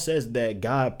 Paul says that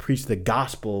God preached the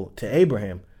gospel to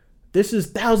Abraham. This is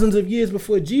thousands of years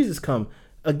before Jesus come.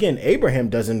 Again, Abraham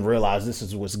doesn't realize this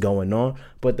is what's going on,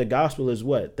 but the gospel is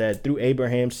what? That through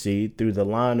Abraham's seed, through the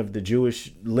line of the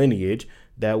Jewish lineage,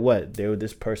 that what? There would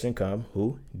this person come,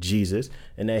 who? Jesus,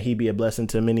 and that he be a blessing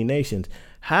to many nations.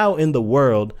 How in the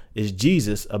world is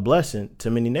Jesus a blessing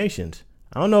to many nations?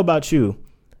 I don't know about you.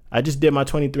 I just did my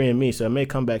 23andMe, so I may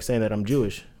come back saying that I'm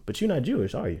Jewish, but you're not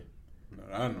Jewish, are you?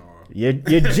 I know. You're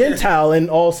Gentile in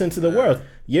all sense of the word.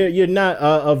 You're not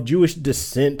of Jewish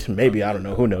descent. Maybe, I don't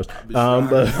know. Who knows?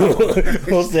 But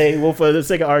we'll say, for the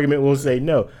sake of argument, we'll say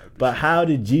no. But how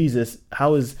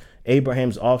is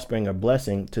Abraham's offspring a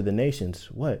blessing to the nations?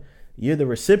 What? You're the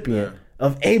recipient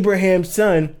of Abraham's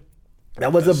son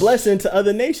that was a blessing to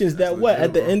other nations. That what?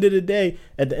 At the end of the day,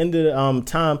 at the end of the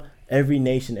time, every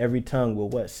nation, every tongue will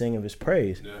what? Sing of his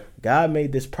praise. Yeah. God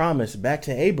made this promise back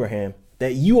to Abraham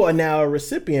that you are now a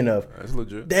recipient of. That's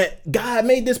legit. That God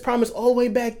made this promise all the way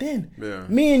back then. Yeah.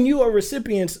 Me and you are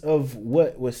recipients of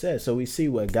what was said. So we see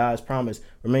what God's promise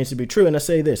remains to be true. And I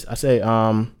say this,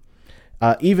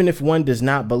 even if one does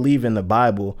not believe in the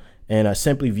Bible and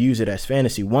simply views it as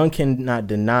fantasy, one cannot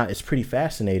deny it's pretty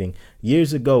fascinating.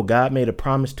 Years ago, God made a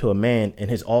promise to a man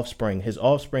and his offspring. His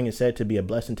offspring is said to be a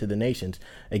blessing to the nations.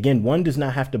 Again, one does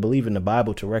not have to believe in the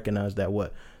Bible to recognize that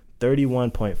what?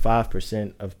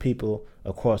 31.5% of people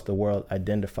across the world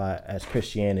identify as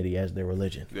Christianity as their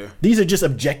religion. Yeah. These are just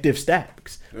objective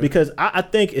stats because I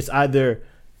think it's either,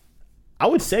 I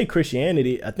would say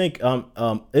Christianity, I think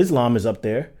Islam is up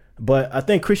there, but I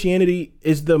think Christianity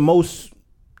is the most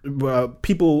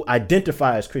people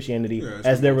identify as Christianity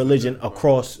as their religion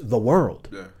across the world.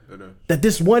 That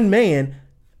this one man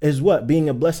is what? Being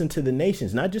a blessing to the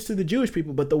nations, not just to the Jewish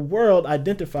people, but the world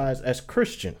identifies as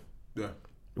Christian. Yeah.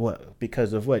 What?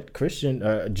 Because of what?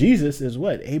 Jesus is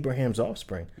what? Abraham's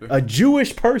offspring. Yeah. A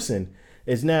Jewish person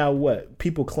is now what?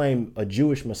 People claim a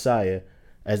Jewish Messiah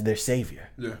as their savior.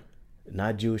 Yeah.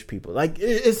 Not Jewish people. Like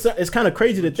it's kind of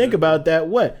crazy to think about that.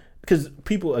 What? Because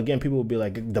people will be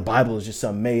like, the Bible is just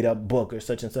some made up book or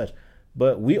such and such.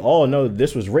 But we all know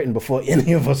this was written before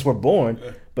any of us were born.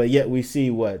 Yeah. But yet we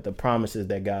see what? The promises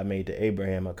that God made to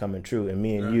Abraham are coming true. And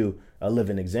me and you are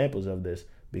living examples of this.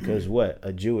 Because what?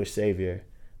 A Jewish savior,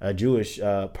 a Jewish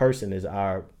person is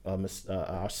our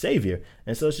savior.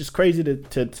 And so it's just crazy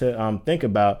to think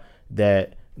about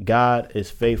that God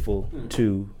is faithful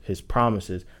to his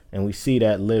promises. And we see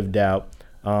that lived out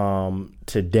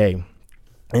today.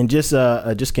 And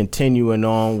just continuing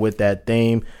on with that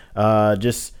theme,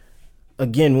 just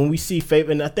again, when we see faith,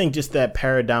 and I think just that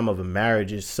paradigm of a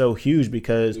marriage is so huge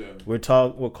because we're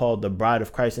called the bride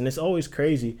of Christ. And it's always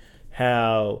crazy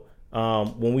how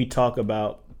when we talk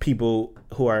about people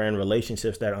who are in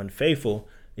relationships that are unfaithful,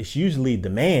 it's usually the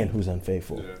man who's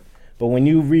unfaithful. Yeah. But when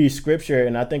you read scripture,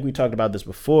 and I think we talked about this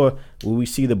before, when we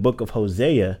see the book of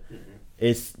Hosea,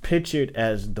 it's pictured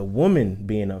as the woman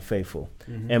being unfaithful.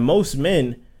 Mm-hmm. And most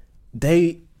men,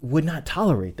 they would not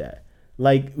tolerate that.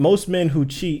 Like most men who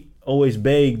cheat always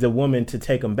beg the woman to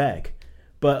take them back.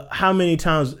 But how many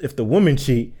times if the woman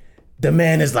cheat, the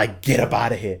man is like, get up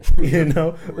out of here. You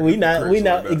know, we not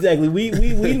exactly.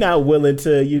 We not willing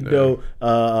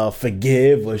to,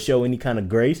 forgive or show any kind of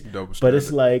grace. But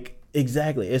it's like,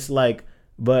 exactly. It's like,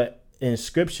 but in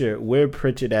scripture, we're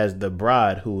pictured as the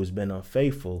bride who has been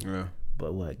unfaithful. Yeah.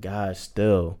 But what? God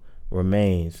still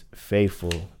remains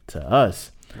faithful to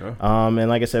us. Yeah. And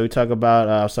like I said, I was talking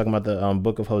about the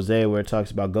book of Hosea where it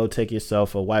talks about go take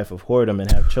yourself a wife of whoredom and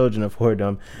have children of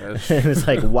whoredom. And it's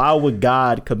like, why would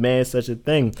God command such a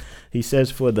thing? He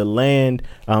says, for the land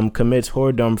commits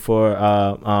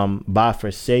whoredom by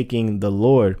forsaking the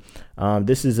Lord.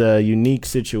 This is a unique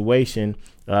situation.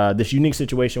 This unique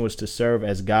situation was to serve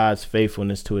as God's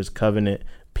faithfulness to his covenant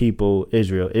people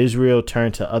Israel. Israel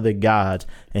turned to other gods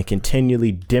and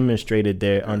continually demonstrated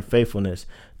their unfaithfulness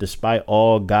despite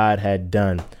all God had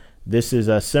done. This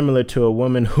is similar to a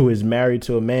woman who is married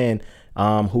to a man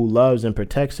who loves and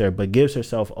protects her, but gives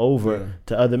herself over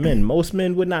to other men. Most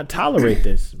men would not tolerate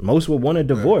this. Most would want a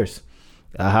divorce.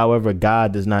 However,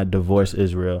 God does not divorce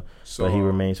Israel, but he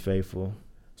remains faithful.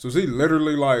 So is he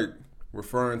literally like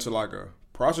referring to like a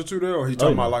prostitute there, or he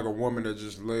talking about like a woman that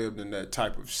just lived in that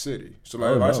type of city? So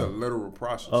like that's a literal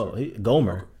prostitute.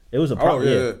 Gomer. It was a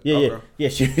problem. Yeah.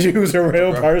 She was a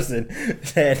real person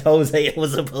that Hosea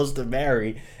was supposed to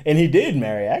marry, and he did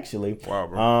marry actually. Wow,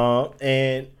 bro.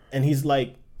 And he's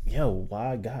like, yo,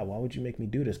 why God? Why would you make me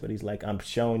do this? But he's like, I'm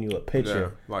showing you a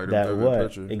picture that what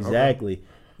picture. Exactly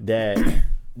that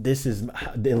this is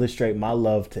to illustrate my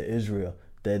love to Israel.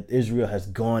 That Israel has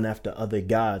gone after other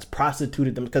gods,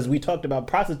 prostituted them, because we talked about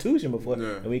prostitution before,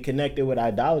 and we connected with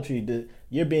idolatry.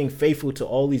 You're being faithful to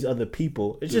all these other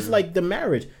people. It's just like the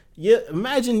marriage.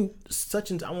 Imagine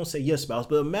I won't say your spouse,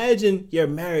 but imagine you're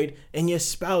married and your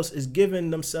spouse is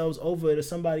giving themselves over to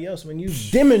somebody else when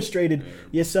you've demonstrated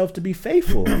yourself to be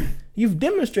faithful. You've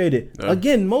demonstrated.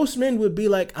 Again, most men would be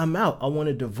like, I'm out. I want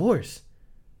a divorce.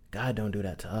 God don't do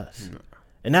that to us. No.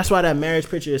 And that's why that marriage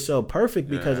picture is so perfect,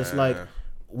 because it's like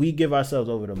we give ourselves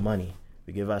over to money.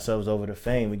 We give ourselves over to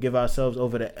fame. We give ourselves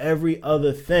over to every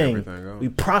other thing. We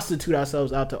prostitute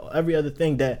ourselves out to every other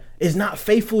thing that is not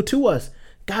faithful to us.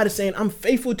 God is saying, I'm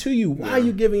faithful to you. Why are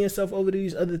you giving yourself over to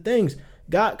these other things?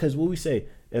 God, because what we say,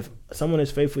 if someone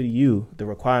is faithful to you, the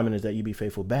requirement is that you be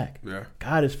faithful back. Yeah.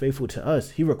 God is faithful to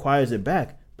us. He requires it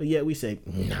back. But yet we say,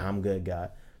 nah, I'm good, God.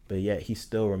 But yet he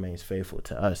still remains faithful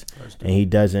to us. And he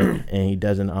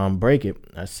doesn't break it.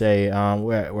 I say,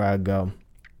 where I go,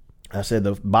 I said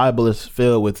the Bible is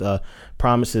filled with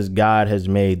promises God has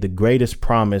made. The greatest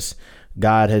promise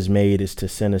God has made is to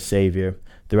send a savior.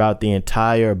 Throughout the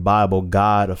entire Bible,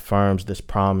 God affirms this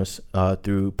promise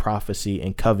through prophecy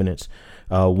and covenants.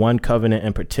 One covenant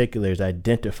in particular is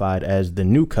identified as the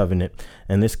new covenant.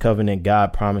 And this covenant,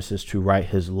 God promises to write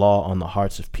his law on the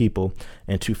hearts of people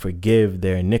and to forgive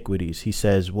their iniquities. He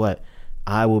says, what?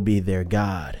 I will be their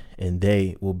God and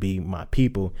they will be my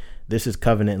people. This is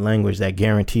covenant language that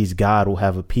guarantees God will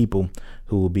have a people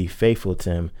who will be faithful to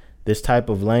him. This type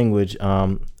of language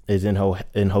is in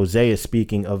Hosea,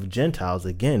 speaking of Gentiles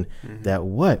again, that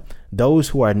what? Those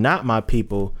who are not my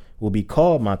people will be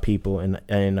called my people,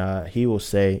 and he will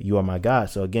say, you are my God.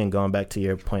 So again, going back to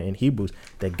your point in Hebrews,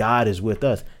 that God is with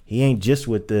us. He ain't just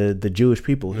with the Jewish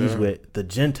people. He's with the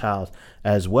Gentiles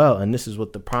as well. And this is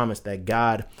what the promise that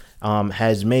God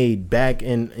has made back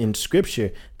in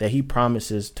Scripture, that he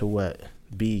promises to what?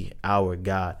 Be our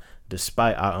God.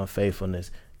 Despite our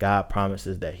unfaithfulness, God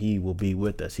promises that he will be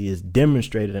with us. He has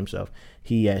demonstrated himself.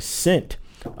 He has sent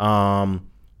a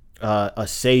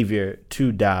savior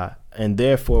to die. And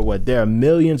therefore, what? There are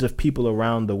millions of people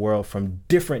around the world from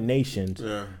different nations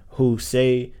who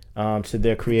say to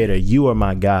their creator, you are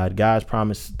my God. God's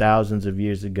promise thousands of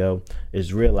years ago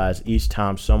is realized each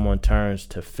time someone turns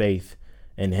to faith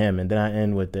in him. And then I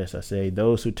end with this. I say,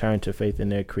 those who turn to faith in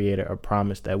their creator are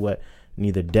promised that what?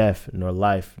 Neither death, nor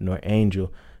life, nor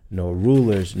angel, nor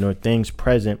rulers, nor things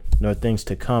present, nor things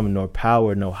to come, nor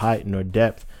power, nor height, nor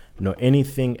depth, nor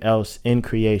anything else in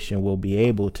creation will be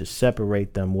able to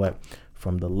separate them what?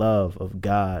 From the love of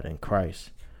God and Christ,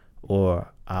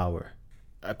 or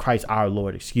Christ our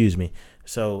Lord, excuse me.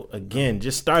 So again,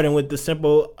 just starting with the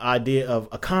simple idea of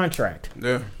a contract,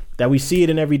 that we see it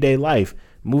in everyday life,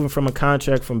 moving from a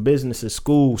contract from businesses,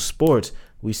 schools, sports.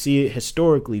 We see it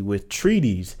historically with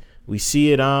treaties. We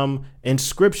see it in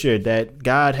Scripture that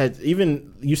God has,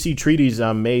 even you see treaties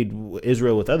made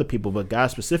Israel with other people, but God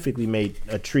specifically made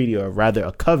a treaty, or rather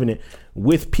a covenant,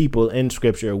 with people in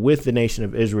Scripture, with the nation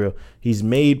of Israel. He's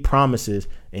made promises,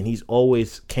 and he's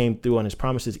always came through on his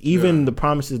promises. Even the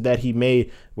promises that he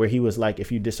made where he was like,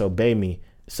 if you disobey me,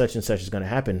 such and such is going to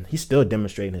happen. He's still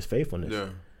demonstrating his faithfulness. Yeah.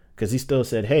 Because he still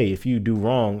said, hey, if you do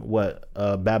wrong, what?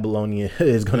 Babylonia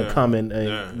is going to come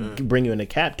and bring you into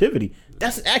captivity.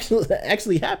 That's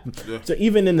actually happened. Yeah. So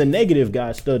even in the negative,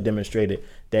 God still demonstrated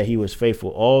that he was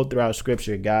faithful. All throughout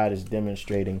Scripture, God is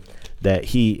demonstrating that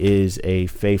he is a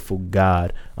faithful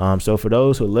God. So for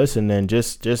those who listen, then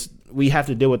just we have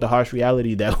to deal with the harsh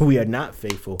reality that we are not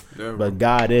faithful, but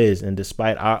God is. And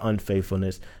despite our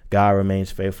unfaithfulness, God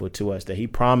remains faithful to us, that he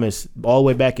promised all the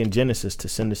way back in Genesis to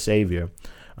send a savior.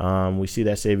 We see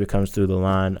that savior comes through the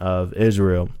line of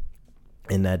Israel,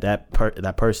 and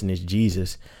that person is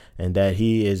Jesus. And that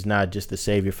he is not just the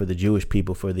savior for the Jewish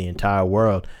people, for the entire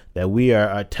world, that we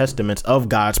are testaments of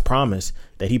God's promise,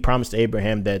 that he promised to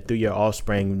Abraham that through your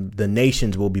offspring, the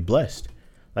nations will be blessed.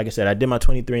 like I said, I did my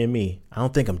 23andMe. I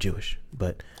don't think I'm Jewish,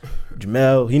 but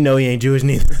Jamel, he ain't Jewish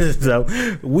neither. So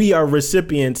we are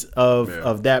recipients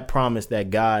of that promise that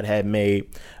God had made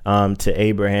to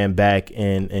Abraham back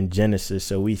in Genesis.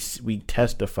 So we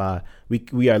testify.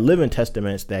 We are living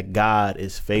testaments that God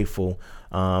is faithful,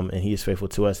 and He is faithful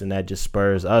to us, and that just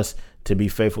spurs us to be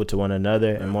faithful to one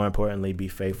another, and more importantly, be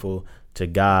faithful to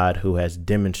God, who has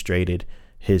demonstrated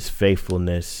His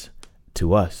faithfulness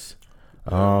to us.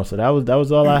 So that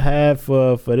was all I had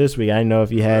for this week. I didn't know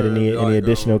if you had any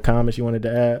additional comments you wanted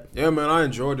to add. Yeah, man, I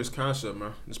enjoyed this concept,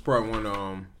 man. It's probably one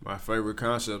of my favorite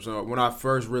concepts. When I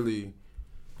first really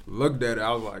looked at it,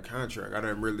 I was like, contract. I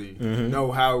didn't really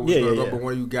know how it was going to go, but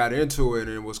when you got into it,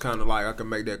 and it was kind of like I could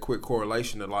make that quick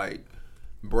correlation to like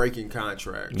breaking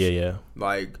contracts. Yeah.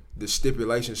 Like the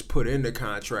stipulations put in the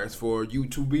contracts for you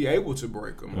to be able to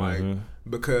break them, like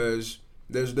because.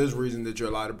 There's reason that you're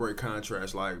allowed to break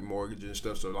contracts like mortgage and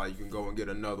stuff, so like you can go and get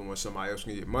another one, somebody else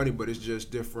can get money, but it's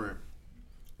just different.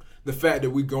 The fact that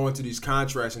we go into these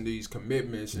contracts and these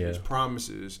commitments and these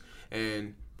promises,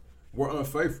 and we're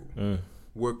unfaithful.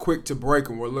 We're quick to break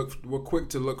them. We're quick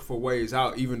to look for ways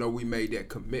out, even though we made that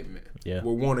commitment. Yeah.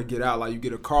 We want to get out, like you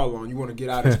get a car loan. You want to get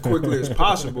out as quickly as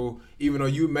possible, even though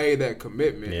you made that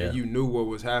commitment and you knew what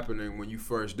was happening when you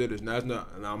first did it. Now,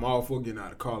 I'm all for getting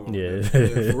out of car loan. Yeah,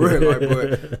 for real. Like,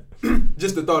 but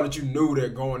just the thought that you knew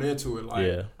that going into it,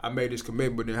 like I made this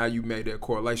commitment, but then how you made that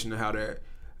correlation to how that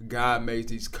God made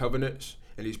these covenants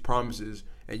and these promises,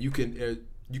 and you can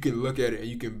look at it and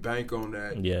you can bank on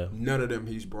that. Yeah. None of them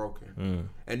He's broken.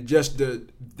 And just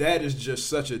that is just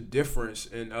such a difference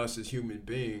in us as human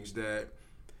beings, that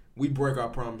we break our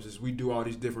promises. We do all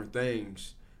these different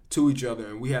things to each other,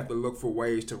 and we have to look for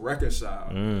ways to reconcile.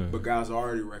 But God's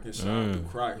already reconciled through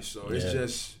Christ. So it's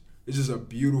just a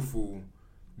beautiful,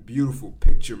 beautiful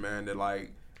picture, man, that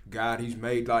like God, He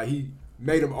made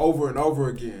them over and over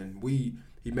again.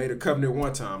 He made a covenant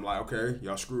one time, like, okay,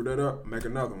 y'all screwed that up, make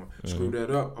another one. Screw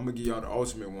that up, I'm going to give y'all the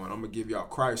ultimate one. I'm going to give y'all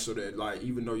Christ, so that, like,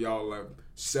 even though y'all are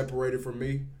separated from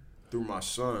me through my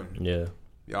Son,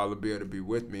 y'all will be able to be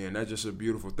with me. And that's just a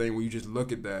beautiful thing when you just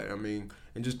look at that. I mean,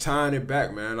 and just tying it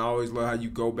back, man. I always love how you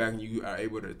go back and you are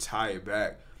able to tie it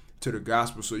back to the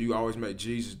gospel. So you always make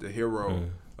Jesus the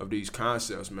hero of these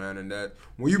concepts, man. And that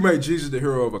when you make Jesus the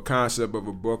hero of a concept of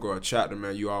a book or a chapter,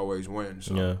 man, you always win.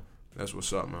 So. That's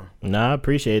what's up, man. Nah, I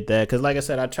appreciate that. Because like I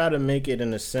said, I try to make it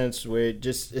in a sense where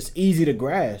it's easy to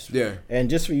grasp. Yeah. And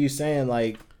just for you saying,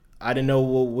 like, I didn't know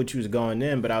what you was going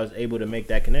in, but I was able to make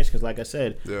that connection. Because like I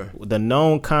said, the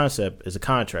known concept is a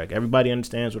contract. Everybody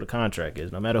understands what a contract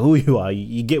is. No matter who you are,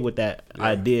 you get what that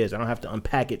idea is. I don't have to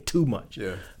unpack it too much.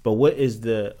 Yeah. But what is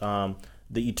the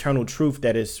eternal truth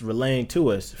that is relaying to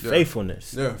us?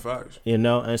 Faithfulness. Yeah, facts.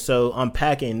 And so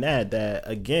unpacking that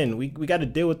again, we got to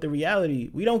deal with the reality.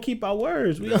 We don't keep our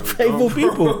words. We unfaithful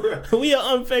people. We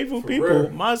are unfaithful people, real.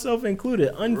 Myself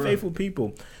included, unfaithful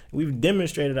people. We've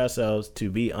demonstrated ourselves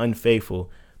to be unfaithful,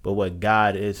 but what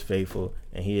God is faithful,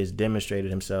 and He has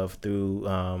demonstrated Himself through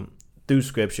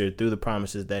Scripture, through the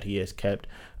promises that He has kept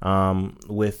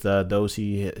with those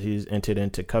He's entered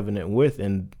into covenant with,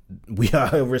 and we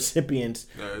are recipients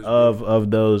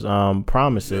of those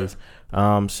promises.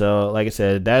 So, like I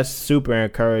said, that's super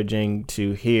encouraging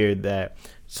to hear that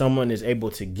someone is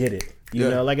able to get it. You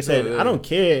know, like I said, I don't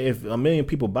care if 1 million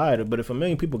people buy it, but if 1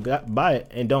 million people buy it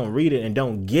and don't read it and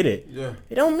don't get it,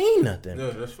 it don't mean nothing. Yeah,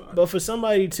 that's fine. But for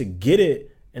somebody to get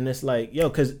it, and it's like,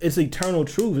 because it's eternal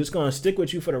truth. It's going to stick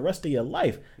with you for the rest of your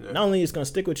life. Yeah. Not only it's going to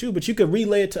stick with you, but you could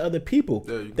relay it to other people.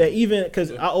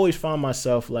 Because I always find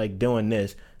myself like doing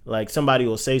this. Like somebody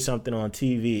will say something on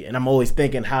TV, and I'm always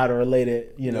thinking how to relate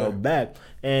it, back.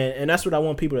 And that's what I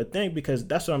want people to think, because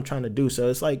that's what I'm trying to do. So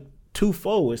it's like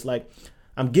twofold. It's like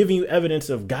I'm giving you evidence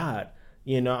of God.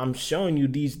 I'm showing you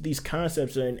these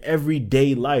concepts in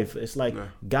everyday life. It's like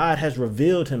God has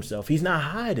revealed Himself. He's not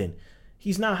hiding.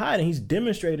 He's not hiding. He's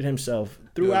demonstrated Himself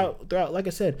throughout. Like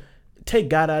I said, take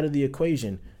God out of the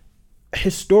equation.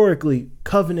 Historically,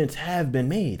 covenants have been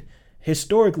made.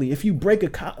 Historically, if you break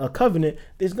a covenant,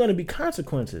 there's going to be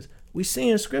consequences. We see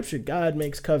in Scripture, God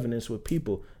makes covenants with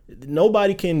people.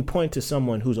 Nobody can point to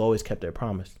someone who's always kept their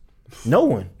promise. No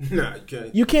one. Nah, you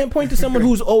can't. You can't point to someone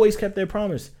who's always kept their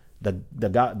promise.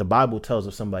 The Bible tells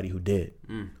of somebody who did.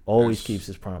 Always keeps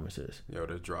his promises. Yo,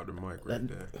 just dropped the mic right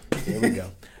there. There we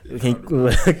go. We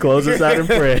can close us out in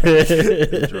prayer.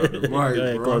 Drop the mic, go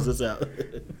ahead, close us out.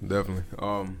 Definitely.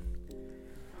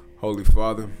 Holy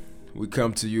Father, we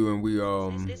come to you and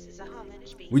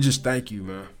we just thank you,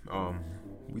 man.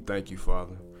 We thank you,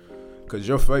 Father, because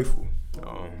you're faithful.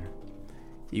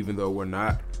 Even though we're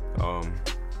not.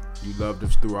 You loved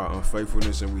us through our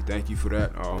unfaithfulness, and we thank you for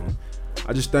that.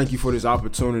 I just thank you for this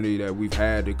opportunity that we've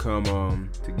had to come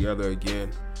together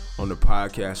again on the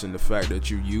podcast, and the fact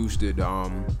that you used it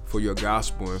for your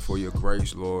gospel and for your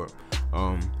grace, Lord.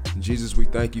 Jesus, we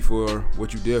thank you for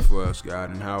what you did for us, God,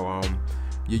 and how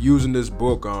you're using this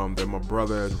book that my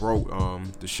brother has wrote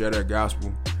to share that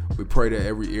gospel. We pray that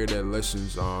every ear that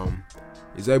listens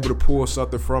is able to pull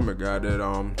something from it, God,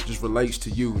 that just relates to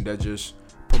you, that just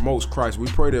promotes Christ. We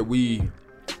pray that we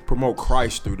promote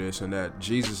Christ through this, and that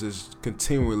Jesus is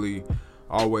continually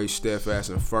always steadfast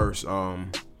and first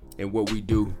in what we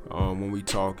do when we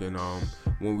talk and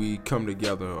when we come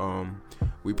together.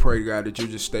 We pray, God, that you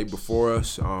just stay before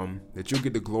us, that you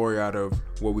get the glory out of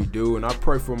what we do. And I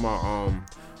pray for my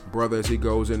brother as he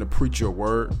goes in to preach your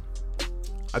word.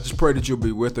 I just pray that you'll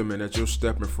be with him, and that you'll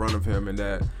step in front of him, and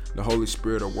that the Holy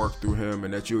Spirit will work through him,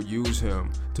 and that you'll use him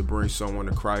to bring someone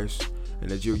to Christ, and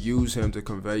that you'll use him to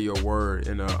convey your word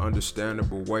in an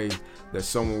understandable way, that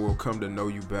someone will come to know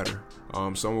you better.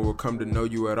 Someone will come to know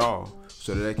you at all,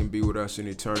 so that they can be with us in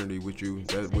eternity with you,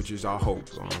 which is our hope.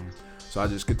 So I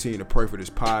just continue to pray for this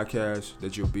podcast,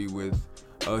 that you'll be with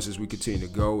us as we continue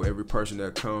to go. Every person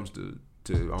that comes to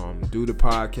do the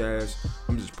podcast,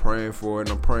 I'm just praying for it,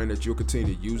 and I'm praying that you'll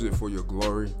continue to use it for your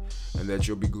glory, and that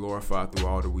you'll be glorified through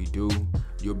all that we do.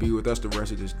 You'll be with us the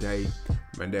rest of this day,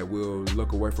 and that we'll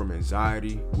look away from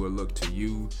anxiety, we'll look to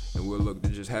you, and we'll look to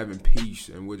just having peace,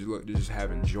 and we'll look to just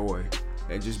having joy,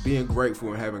 and just being grateful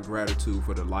and having gratitude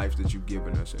for the life that you've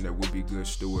given us, and that we'll be good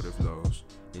steward of those.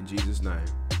 In Jesus' name,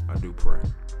 I do pray.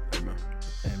 Amen.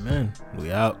 Amen.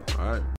 We out. All right.